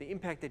the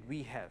impact that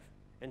we have.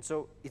 And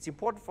so it's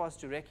important for us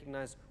to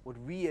recognize what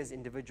we as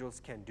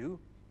individuals can do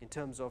in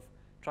terms of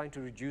trying to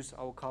reduce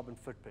our carbon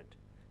footprint.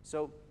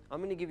 So I'm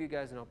going to give you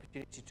guys an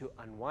opportunity to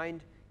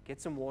unwind, get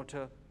some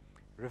water,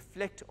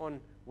 reflect on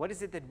what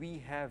is it that we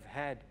have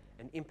had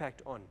an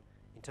impact on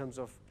in terms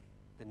of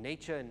the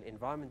nature and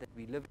environment that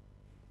we live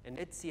in, and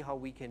let's see how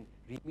we can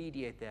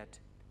remediate that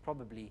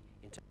probably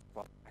in terms of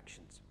our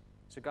actions.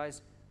 So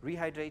guys,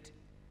 rehydrate,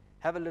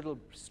 have a little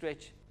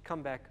stretch,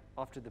 come back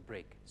after the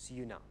break. See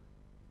you now.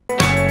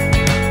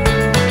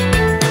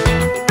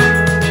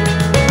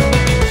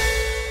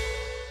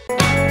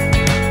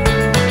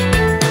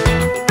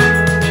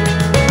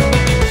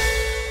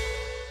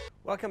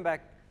 Welcome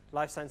back,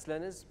 Life Science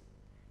learners,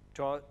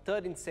 to our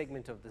third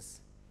segment of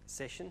this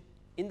session.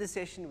 In this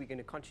session, we're going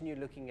to continue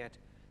looking at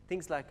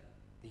things like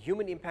the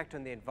human impact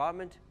on the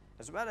environment,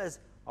 as well as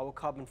our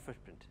carbon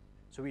footprint.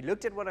 So we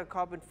looked at what our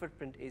carbon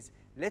footprint is.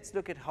 Let's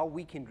look at how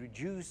we can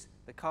reduce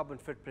the carbon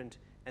footprint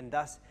and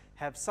thus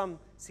have some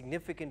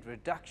significant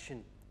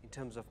reduction in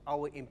terms of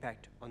our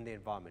impact on the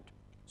environment.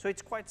 So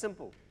it's quite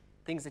simple,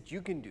 things that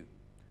you can do.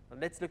 Now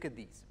let's look at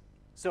these.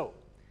 So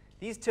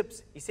these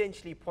tips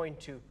essentially point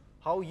to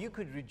how you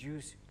could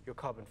reduce your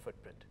carbon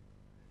footprint.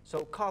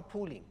 So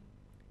carpooling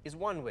is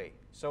one way.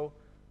 So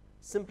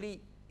simply,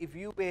 if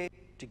you were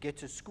to get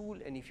to school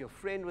and if your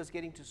friend was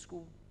getting to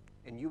school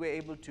and you were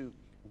able to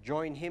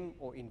join him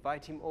or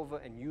invite him over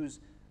and use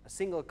a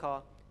single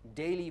car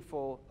daily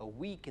for a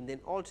week and then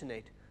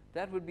alternate,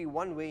 that would be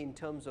one way in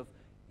terms of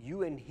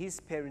you and his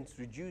parents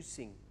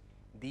reducing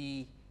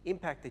the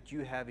impact that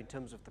you have in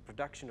terms of the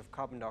production of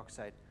carbon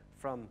dioxide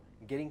from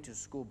getting to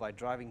school by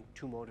driving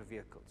two motor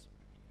vehicles.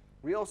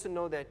 We also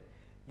know that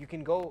you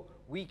can go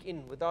week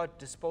in without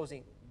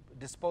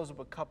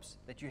disposable cups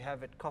that you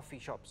have at coffee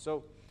shops.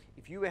 So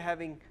if you were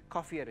having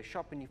coffee at a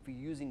shop and if you're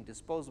using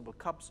disposable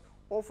cups,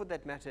 or for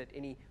that matter at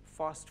any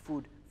fast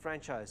food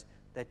franchise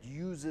that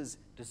uses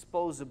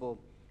disposable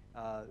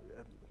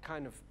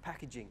kind of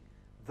packaging,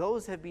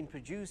 those have been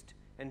produced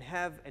and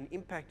have an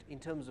impact in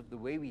terms of the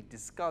way we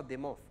discard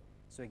them off.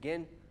 So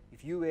again,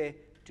 if you were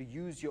to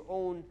use your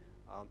own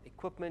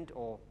equipment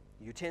or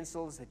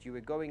utensils that you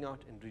were going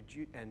out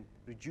and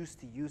reduce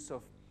the use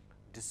of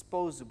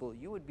disposable,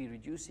 you would be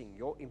reducing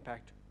your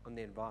impact on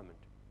the environment.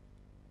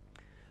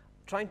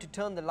 Trying to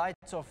turn the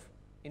lights off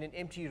in an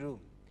empty room,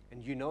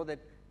 and you know that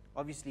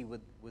obviously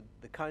with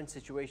the current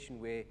situation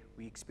where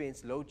we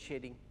experience load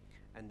shedding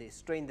and the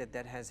strain that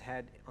that has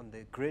had on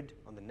the grid,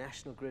 on the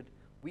national grid,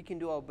 we can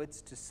do our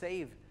bits to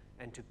save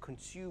and to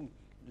consume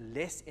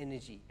less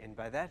energy, and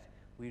by that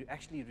we're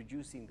actually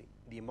reducing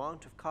the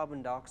amount of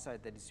carbon dioxide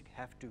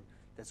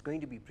that's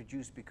going to be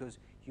produced because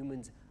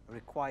humans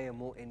require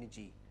more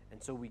energy,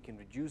 and so we can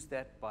reduce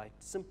that by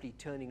simply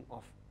turning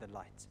off the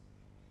lights.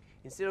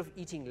 Instead of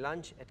eating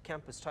lunch at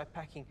campus, try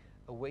packing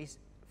a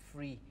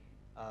waste-free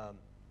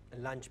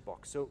lunch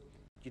box. So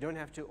you don't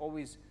have to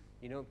always,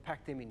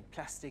 pack them in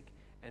plastic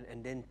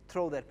and then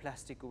throw that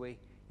plastic away.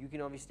 You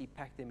can obviously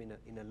pack them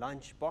in a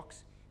lunch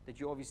box that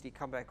you obviously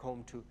come back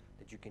home to,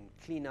 that you can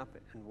clean up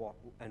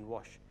and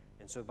wash.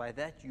 And so by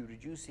that, you're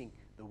reducing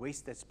the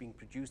waste that's being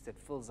produced that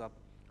fills up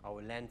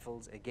our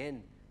landfills,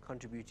 again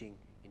contributing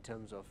in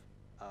terms of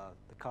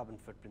the carbon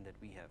footprint that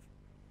we have.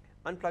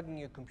 Unplugging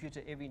your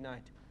computer every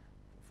night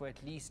for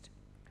at least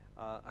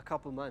a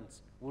couple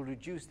months will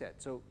reduce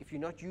that. So if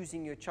you're not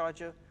using your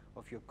charger,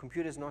 or if your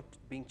computer is not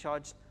being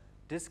charged,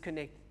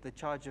 disconnect the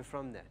charger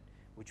from that,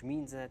 which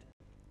means that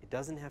it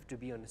doesn't have to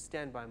be on a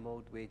standby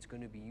mode where it's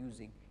going to be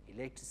using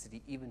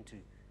electricity even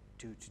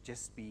to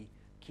just be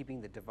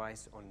keeping the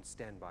device on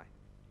standby.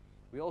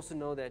 We also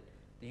know that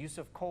the use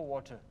of cold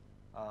water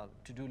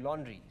to do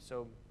laundry.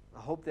 So I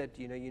hope that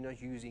you're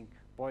not using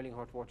boiling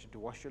hot water to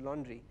wash your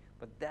laundry,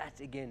 but that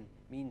again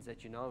means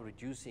that you're now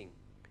reducing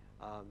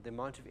the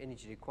amount of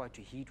energy required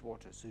to heat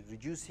water. So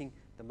reducing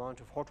the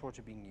amount of hot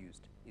water being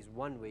used is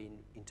one way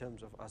in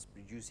terms of us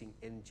reducing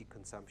energy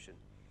consumption.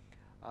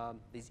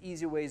 There's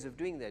easier ways of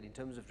doing that in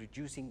terms of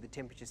reducing the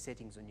temperature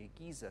settings on your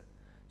geyser.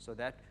 So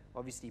that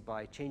obviously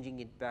by changing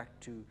it back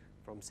to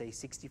from say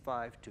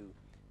 65 to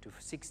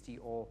 60,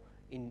 or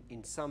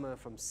in summer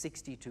from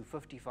 60 to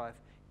 55,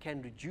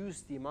 can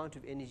reduce the amount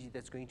of energy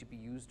that's going to be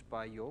used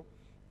by your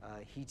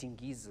heating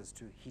geysers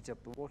to heat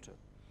up the water.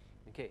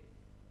 Okay.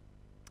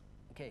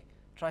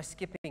 Try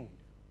skipping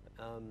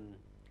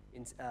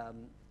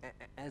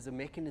as a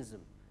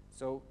mechanism.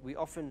 So we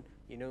often,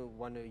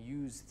 want to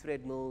use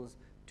treadmills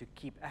to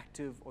keep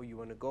active, or you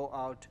want to go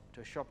out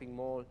to a shopping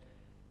mall.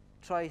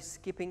 Try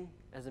skipping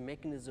as a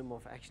mechanism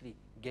of actually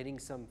getting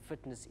some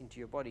fitness into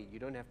your body. You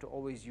don't have to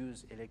always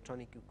use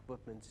electronic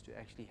equipment to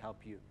actually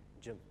help you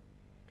gym.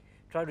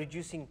 Try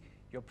reducing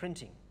your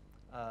printing.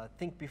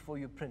 Think before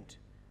you print,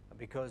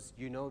 because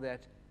you know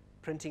that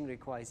printing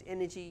requires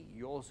energy.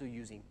 You're also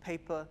using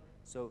paper,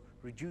 so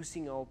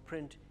reducing our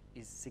print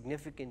is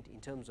significant in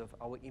terms of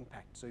our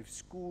impact. So if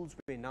schools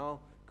were now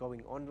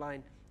going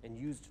online and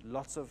used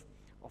lots of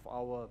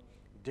our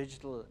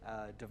digital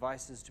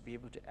devices to be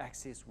able to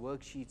access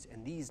worksheets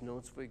and these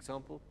notes, for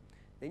example,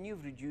 then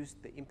you've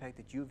reduced the impact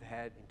that you've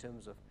had in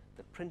terms of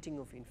the printing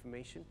of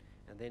information,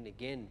 and then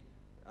again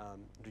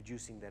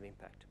reducing that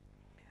impact.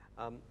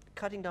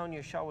 Cutting down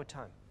your shower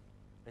time.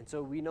 And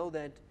so we know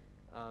that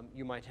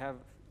you might have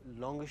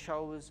longer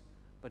showers,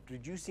 but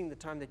reducing the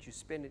time that you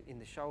spend in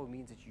the shower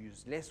means that you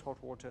use less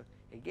hot water.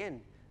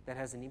 Again, that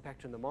has an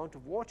impact on the amount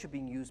of water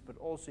being used, but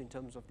also in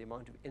terms of the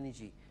amount of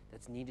energy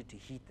that's needed to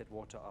heat that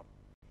water up.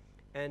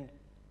 And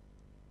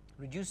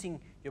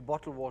reducing your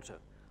bottled water.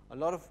 A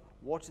lot of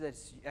water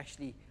that's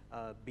actually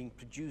being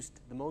produced,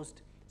 the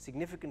most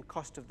significant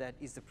cost of that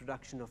is the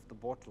production of the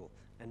bottle,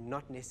 and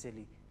not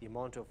necessarily the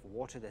amount of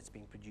water that's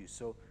being produced.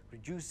 So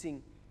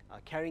reducing,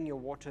 carrying your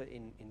water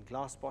in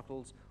glass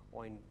bottles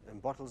or in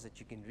bottles that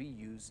you can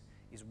reuse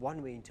is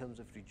one way in terms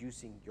of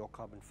reducing your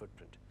carbon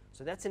footprint.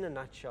 So that's in a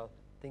nutshell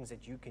things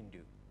that you can do.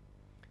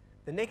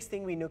 The next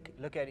thing we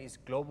look at is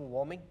global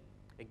warming.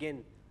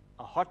 Again,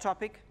 a hot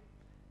topic,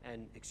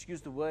 and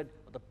excuse the word,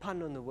 or the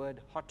pun on the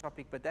word hot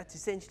topic, but that's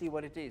essentially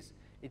what it is.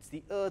 It's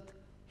the earth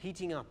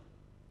heating up.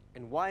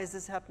 And why is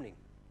this happening?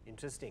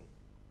 Interesting.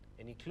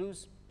 Any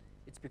clues?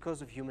 It's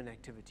because of human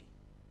activity.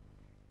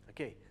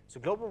 Okay, so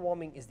global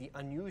warming is the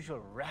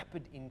unusual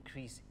rapid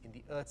increase in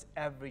the Earth's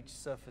average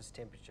surface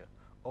temperature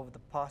over the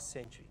past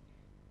century,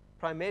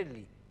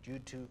 primarily due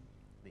to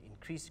the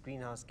increased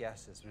greenhouse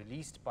gases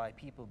released by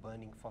people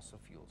burning fossil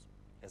fuels.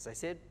 As I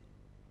said,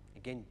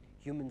 again,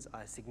 humans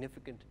are a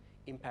significant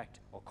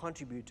impact or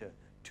contributor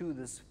to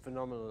this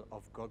phenomenon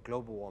of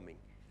global warming,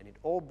 and it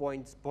all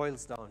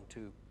boils down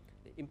to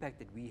the impact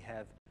that we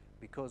have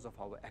because of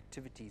our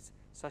activities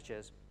such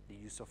as the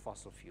use of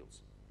fossil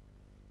fuels.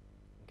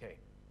 Okay.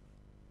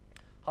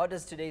 How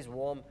does today's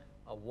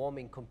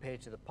warming compare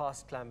to the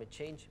past climate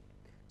change?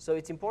 So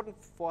it's important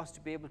for us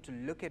to be able to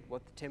look at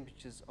what the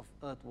temperatures of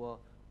Earth were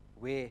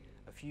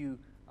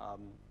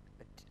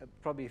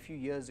probably a few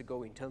years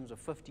ago, in terms of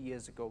 50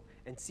 years ago,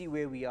 and see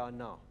where we are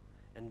now.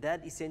 And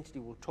that essentially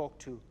will talk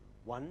to,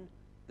 one,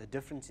 the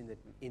difference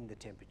in the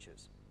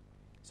temperatures.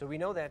 So we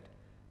know that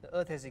the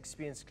Earth has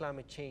experienced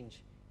climate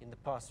change in the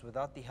past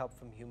without the help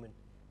from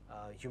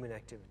human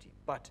activity.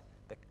 But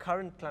the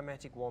current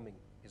climatic warming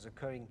is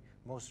occurring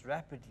most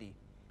rapidly,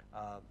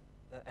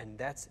 and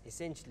that's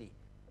essentially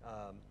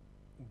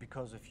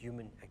because of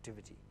human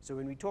activity. So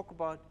when we talk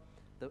about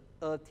the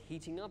Earth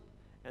heating up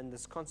and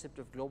this concept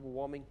of global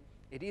warming,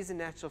 it is a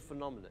natural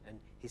phenomenon, and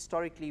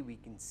historically we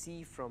can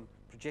see from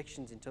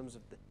projections in terms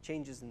of the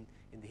changes in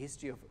the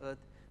history of Earth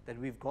that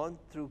we've gone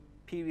through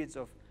periods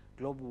of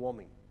global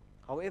warming.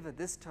 However,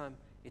 this time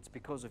it's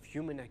because of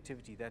human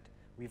activity that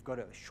we've got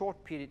a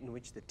short period in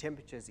which the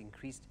temperature has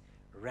increased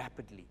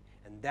rapidly,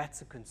 and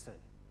that's a concern.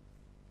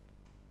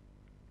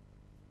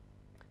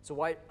 So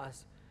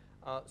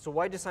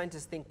why do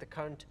scientists think the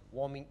current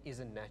warming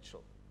isn't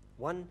natural?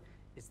 One,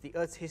 it's the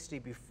Earth's history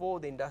before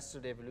the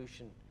Industrial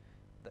Revolution.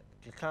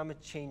 The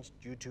climate changed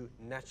due to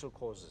natural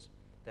causes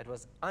that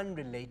was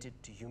unrelated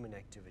to human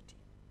activity.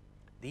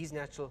 These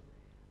natural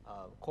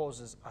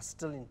causes are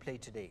still in play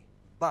today,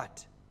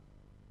 but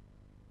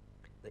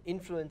the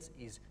influence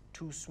is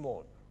too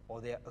small,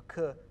 or they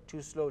occur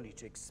too slowly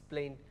to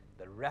explain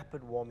the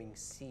rapid warming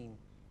seen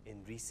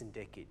in recent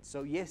decades.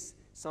 So yes,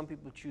 some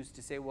people choose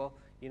to say, well,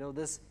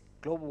 this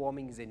global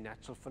warming is a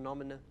natural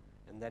phenomenon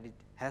and that it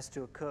has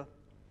to occur.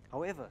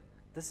 However,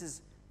 this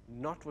is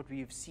not what we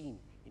have seen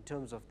in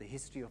terms of the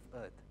history of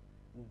Earth.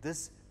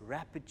 This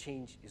rapid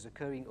change is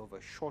occurring over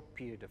a short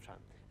period of time,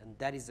 and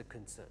that is a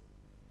concern.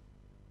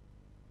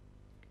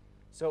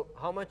 So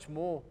how much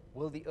more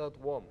will the Earth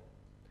warm?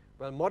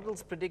 Well,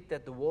 models predict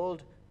that the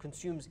world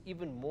consumes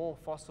even more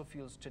fossil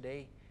fuels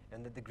today,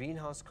 and that the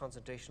greenhouse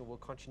concentration will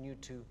continue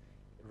to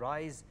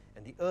rise,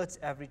 and the Earth's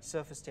average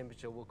surface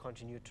temperature will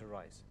continue to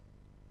rise.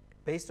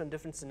 based on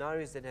different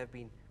scenarios that have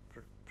been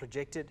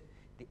projected,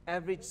 the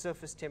average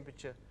surface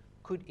temperature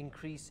could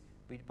increase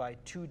by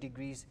 2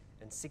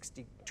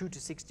 to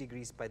 6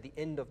 degrees by the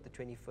end of the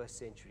 21st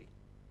century.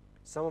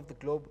 Some of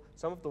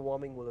the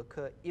warming will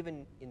occur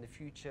even in the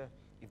future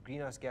if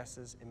greenhouse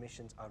gases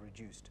emissions are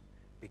reduced,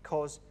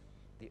 because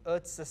the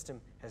Earth's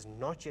system has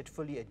not yet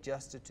fully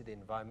adjusted to the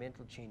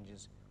environmental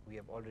changes we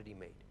have already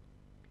made.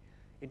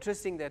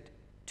 Interesting that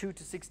 2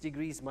 to 6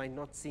 degrees might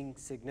not seem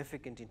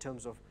significant in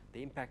terms of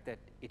the impact that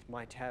it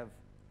might have,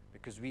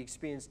 because we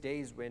experience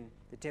days when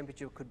the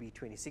temperature could be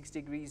 26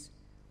 degrees,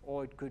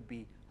 or it could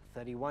be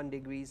 31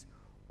 degrees,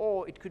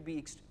 or it could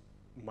be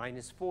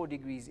 -4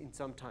 degrees in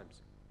some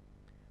times.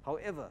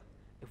 However,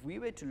 if we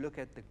were to look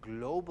at the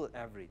global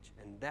average,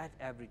 and that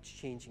average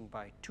changing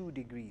by 2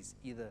 degrees,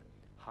 either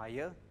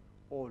higher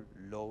or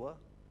lower,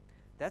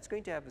 that's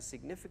going to have a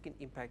significant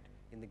impact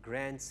in the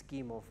grand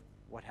scheme of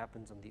what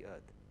happens on the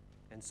Earth.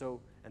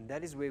 And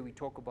that is where we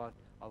talk about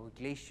our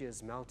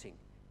glaciers melting,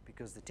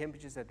 because the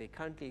temperatures that they're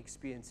currently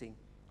experiencing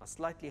are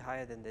slightly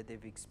higher than that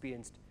they've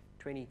experienced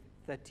 20,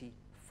 30,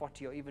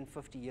 40, or even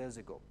 50 years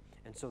ago.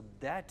 And so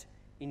that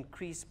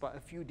increase by a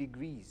few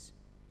degrees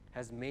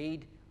has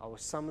made our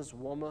summers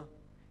warmer,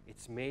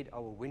 it's made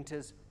our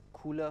winters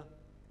cooler,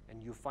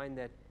 and you find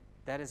that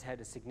that has had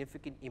a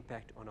significant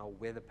impact on our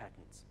weather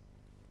patterns.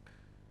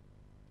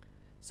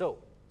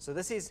 So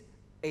this is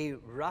a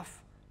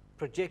rough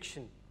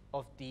projection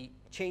of the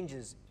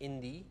changes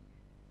in the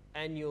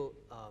annual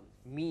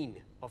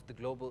mean of the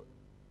global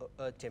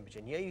Earth temperature.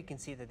 And here you can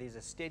see that there's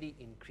a steady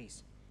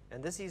increase.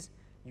 And this is,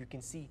 you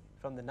can see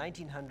from the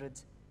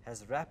 1900s,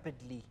 has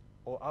rapidly,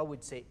 or I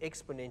would say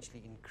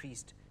exponentially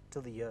increased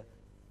till the year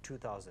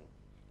 2000.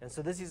 And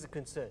so this is a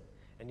concern.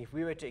 And if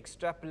we were to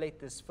extrapolate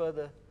this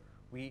further,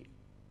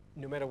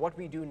 no matter what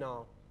we do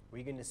now,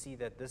 we're going to see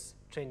that this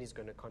trend is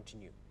going to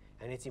continue.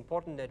 And it's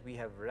important that we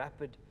have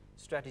rapid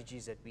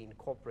strategies that we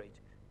incorporate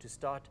to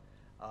start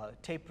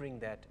tapering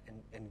that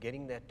and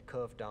getting that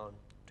curve down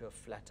to a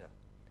flatter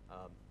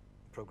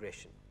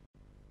progression.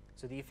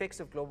 So the effects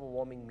of global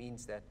warming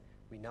means that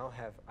we now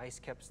have ice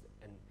caps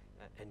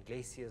and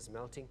glaciers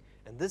melting,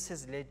 and this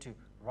has led to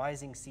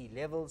rising sea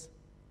levels.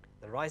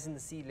 The rise in the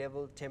sea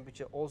level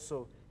temperature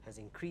also has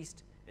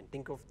increased, and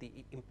think of the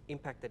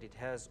impact that it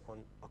has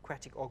on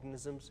aquatic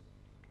organisms.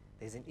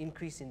 There's an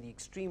increase in the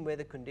extreme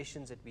weather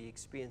conditions that we're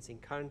experiencing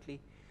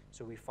currently.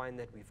 So we find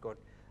that we've got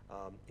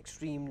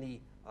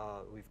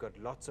we've got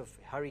lots of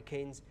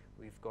hurricanes,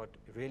 we've got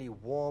really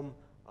warm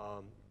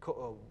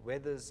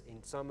weathers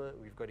in summer,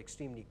 we've got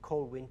extremely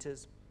cold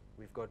winters,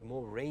 we've got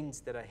more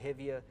rains that are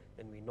heavier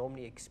than we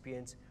normally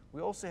experience.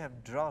 We also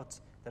have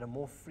droughts that are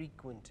more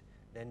frequent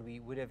than we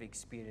would have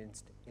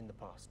experienced in the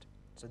past.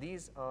 So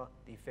these are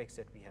the effects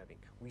that we're having.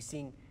 We're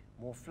seeing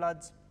more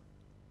floods,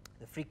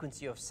 the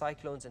frequency of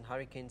cyclones and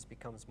hurricanes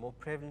becomes more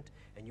prevalent,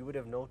 and you would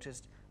have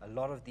noticed a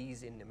lot of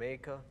these in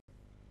America.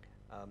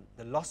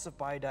 The loss of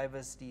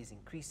biodiversity is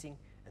increasing,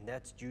 and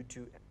that's due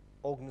to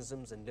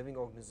organisms and living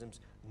organisms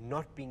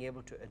not being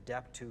able to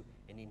adapt to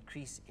an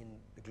increase in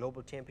the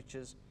global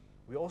temperatures.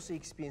 We're also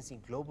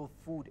experiencing global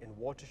food and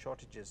water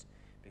shortages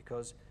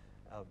because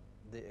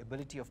the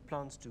ability of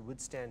plants to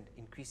withstand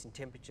increase in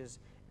temperatures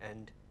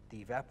and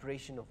the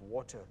evaporation of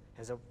water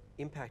has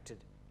impacted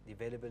the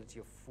availability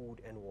of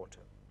food and water.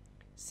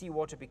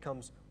 Seawater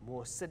becomes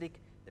more acidic,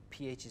 the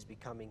pH is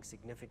becoming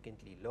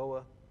significantly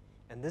lower,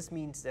 and this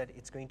means that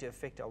it's going to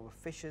affect our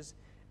fishes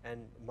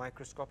and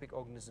microscopic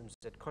organisms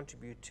that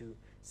contribute to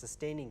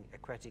sustaining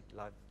aquatic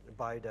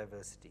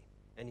biodiversity,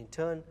 and in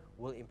turn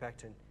will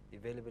impact on the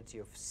availability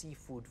of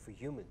seafood for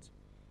humans.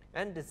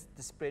 And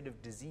the spread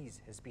of disease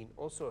has been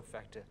also a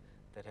factor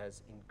that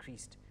has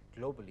increased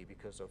globally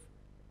because of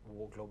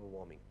global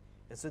warming.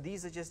 And so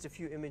these are just a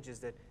few images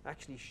that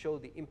actually show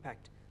the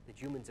impact that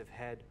humans have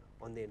had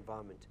on the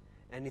environment.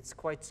 And it's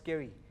quite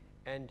scary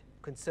and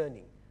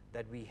concerning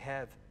that we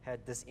have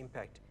had this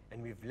impact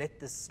and we've let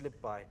this slip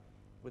by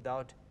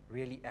without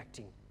really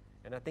acting.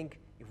 And I think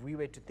if we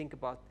were to think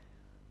about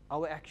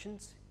our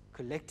actions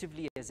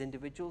collectively as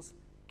individuals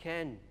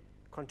can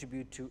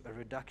contribute to a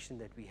reduction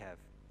that we have.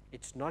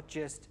 It's not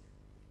just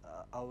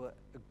our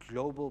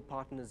global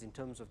partners in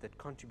terms of that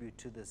contribute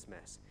to this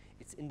mass.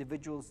 It's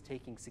individuals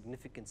taking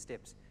significant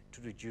steps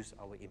to reduce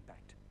our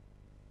impact.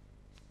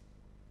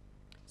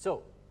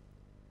 So,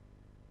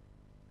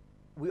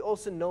 we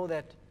also know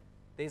that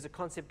there's a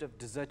concept of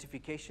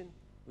desertification,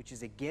 which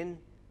is again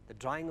the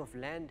drying of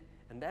land,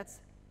 and that's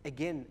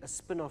again a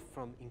spin-off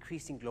from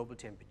increasing global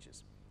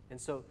temperatures.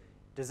 And so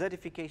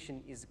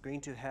desertification is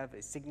going to have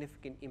a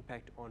significant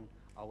impact on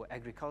our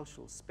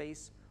agricultural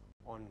space,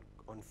 on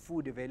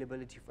food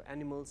availability for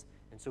animals,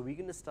 and so we're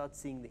going to start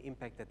seeing the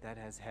impact that that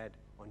has had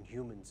on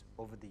humans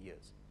over the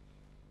years.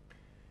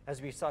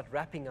 As we start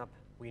wrapping up,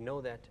 we know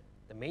that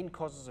the main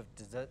causes of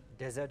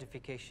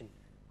desertification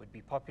would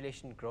be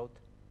population growth,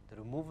 the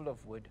removal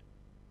of wood,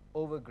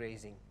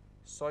 overgrazing,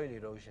 soil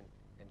erosion,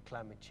 and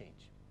climate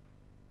change.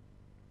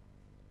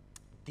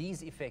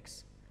 These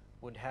effects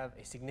would have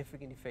a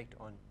significant effect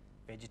on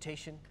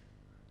vegetation,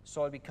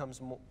 soil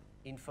becomes more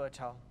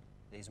infertile,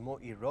 there's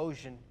more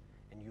erosion,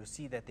 and you'll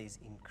see that there's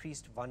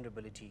increased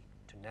vulnerability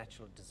to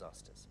natural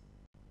disasters.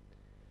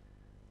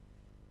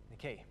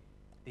 Okay,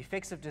 the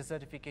effects of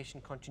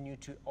desertification continue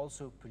to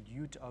also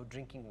pollute our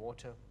drinking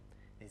water.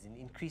 There's an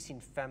increase in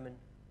famine,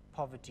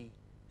 poverty,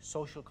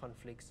 social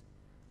conflicts,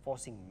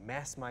 forcing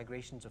mass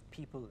migrations of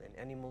people and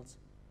animals.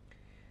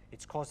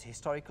 It's caused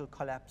historical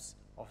collapse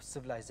of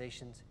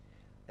civilizations,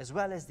 as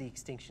well as the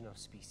extinction of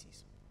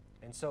species.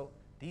 And so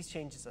these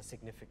changes are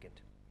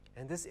significant.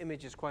 And this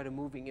image is quite a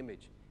moving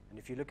image. And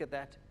if you look at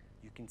that,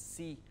 you can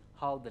see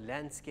how the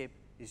landscape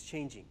is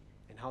changing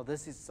and how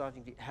this is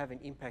starting to have an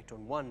impact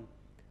on, one,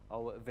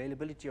 our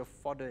availability of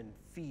fodder and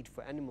feed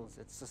for animals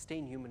that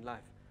sustain human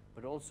life,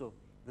 but also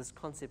this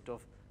concept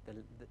of the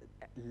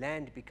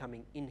land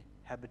becoming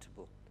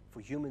inhabitable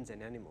for humans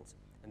and animals.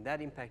 And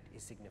that impact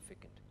is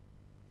significant.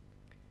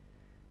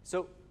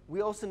 So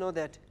we also know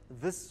that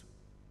this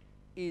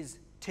is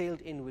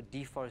tailed in with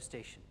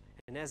deforestation.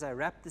 And as I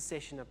wrap this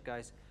session up,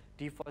 guys,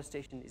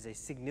 deforestation is a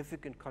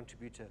significant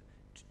contributor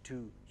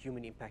to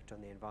human impact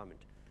on the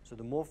environment. So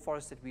the more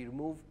forests that we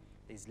remove,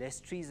 there's less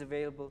trees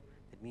available.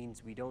 That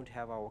means we don't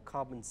have our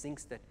carbon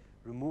sinks that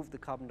remove the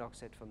carbon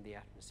dioxide from the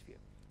atmosphere.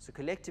 So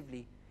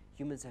collectively,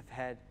 humans have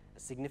had a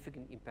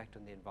significant impact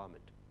on the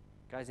environment.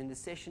 Guys, in this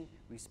session,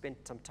 we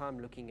spent some time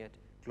looking at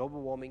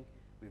global warming.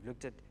 We've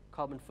looked at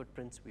carbon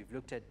footprints. We've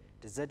looked at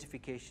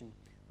desertification.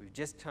 We've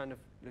just kind of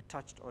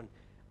touched on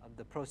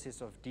the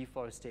process of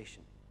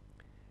deforestation.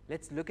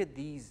 Let's look at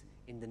these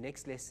in the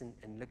next lesson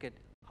and look at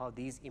how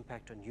these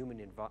impact on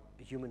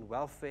human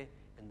welfare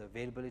and the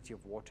availability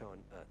of water on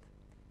Earth.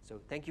 So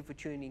thank you for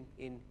tuning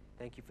in.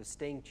 Thank you for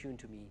staying tuned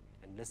to me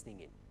and listening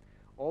in.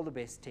 All the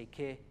best. Take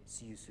care.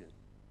 See you soon.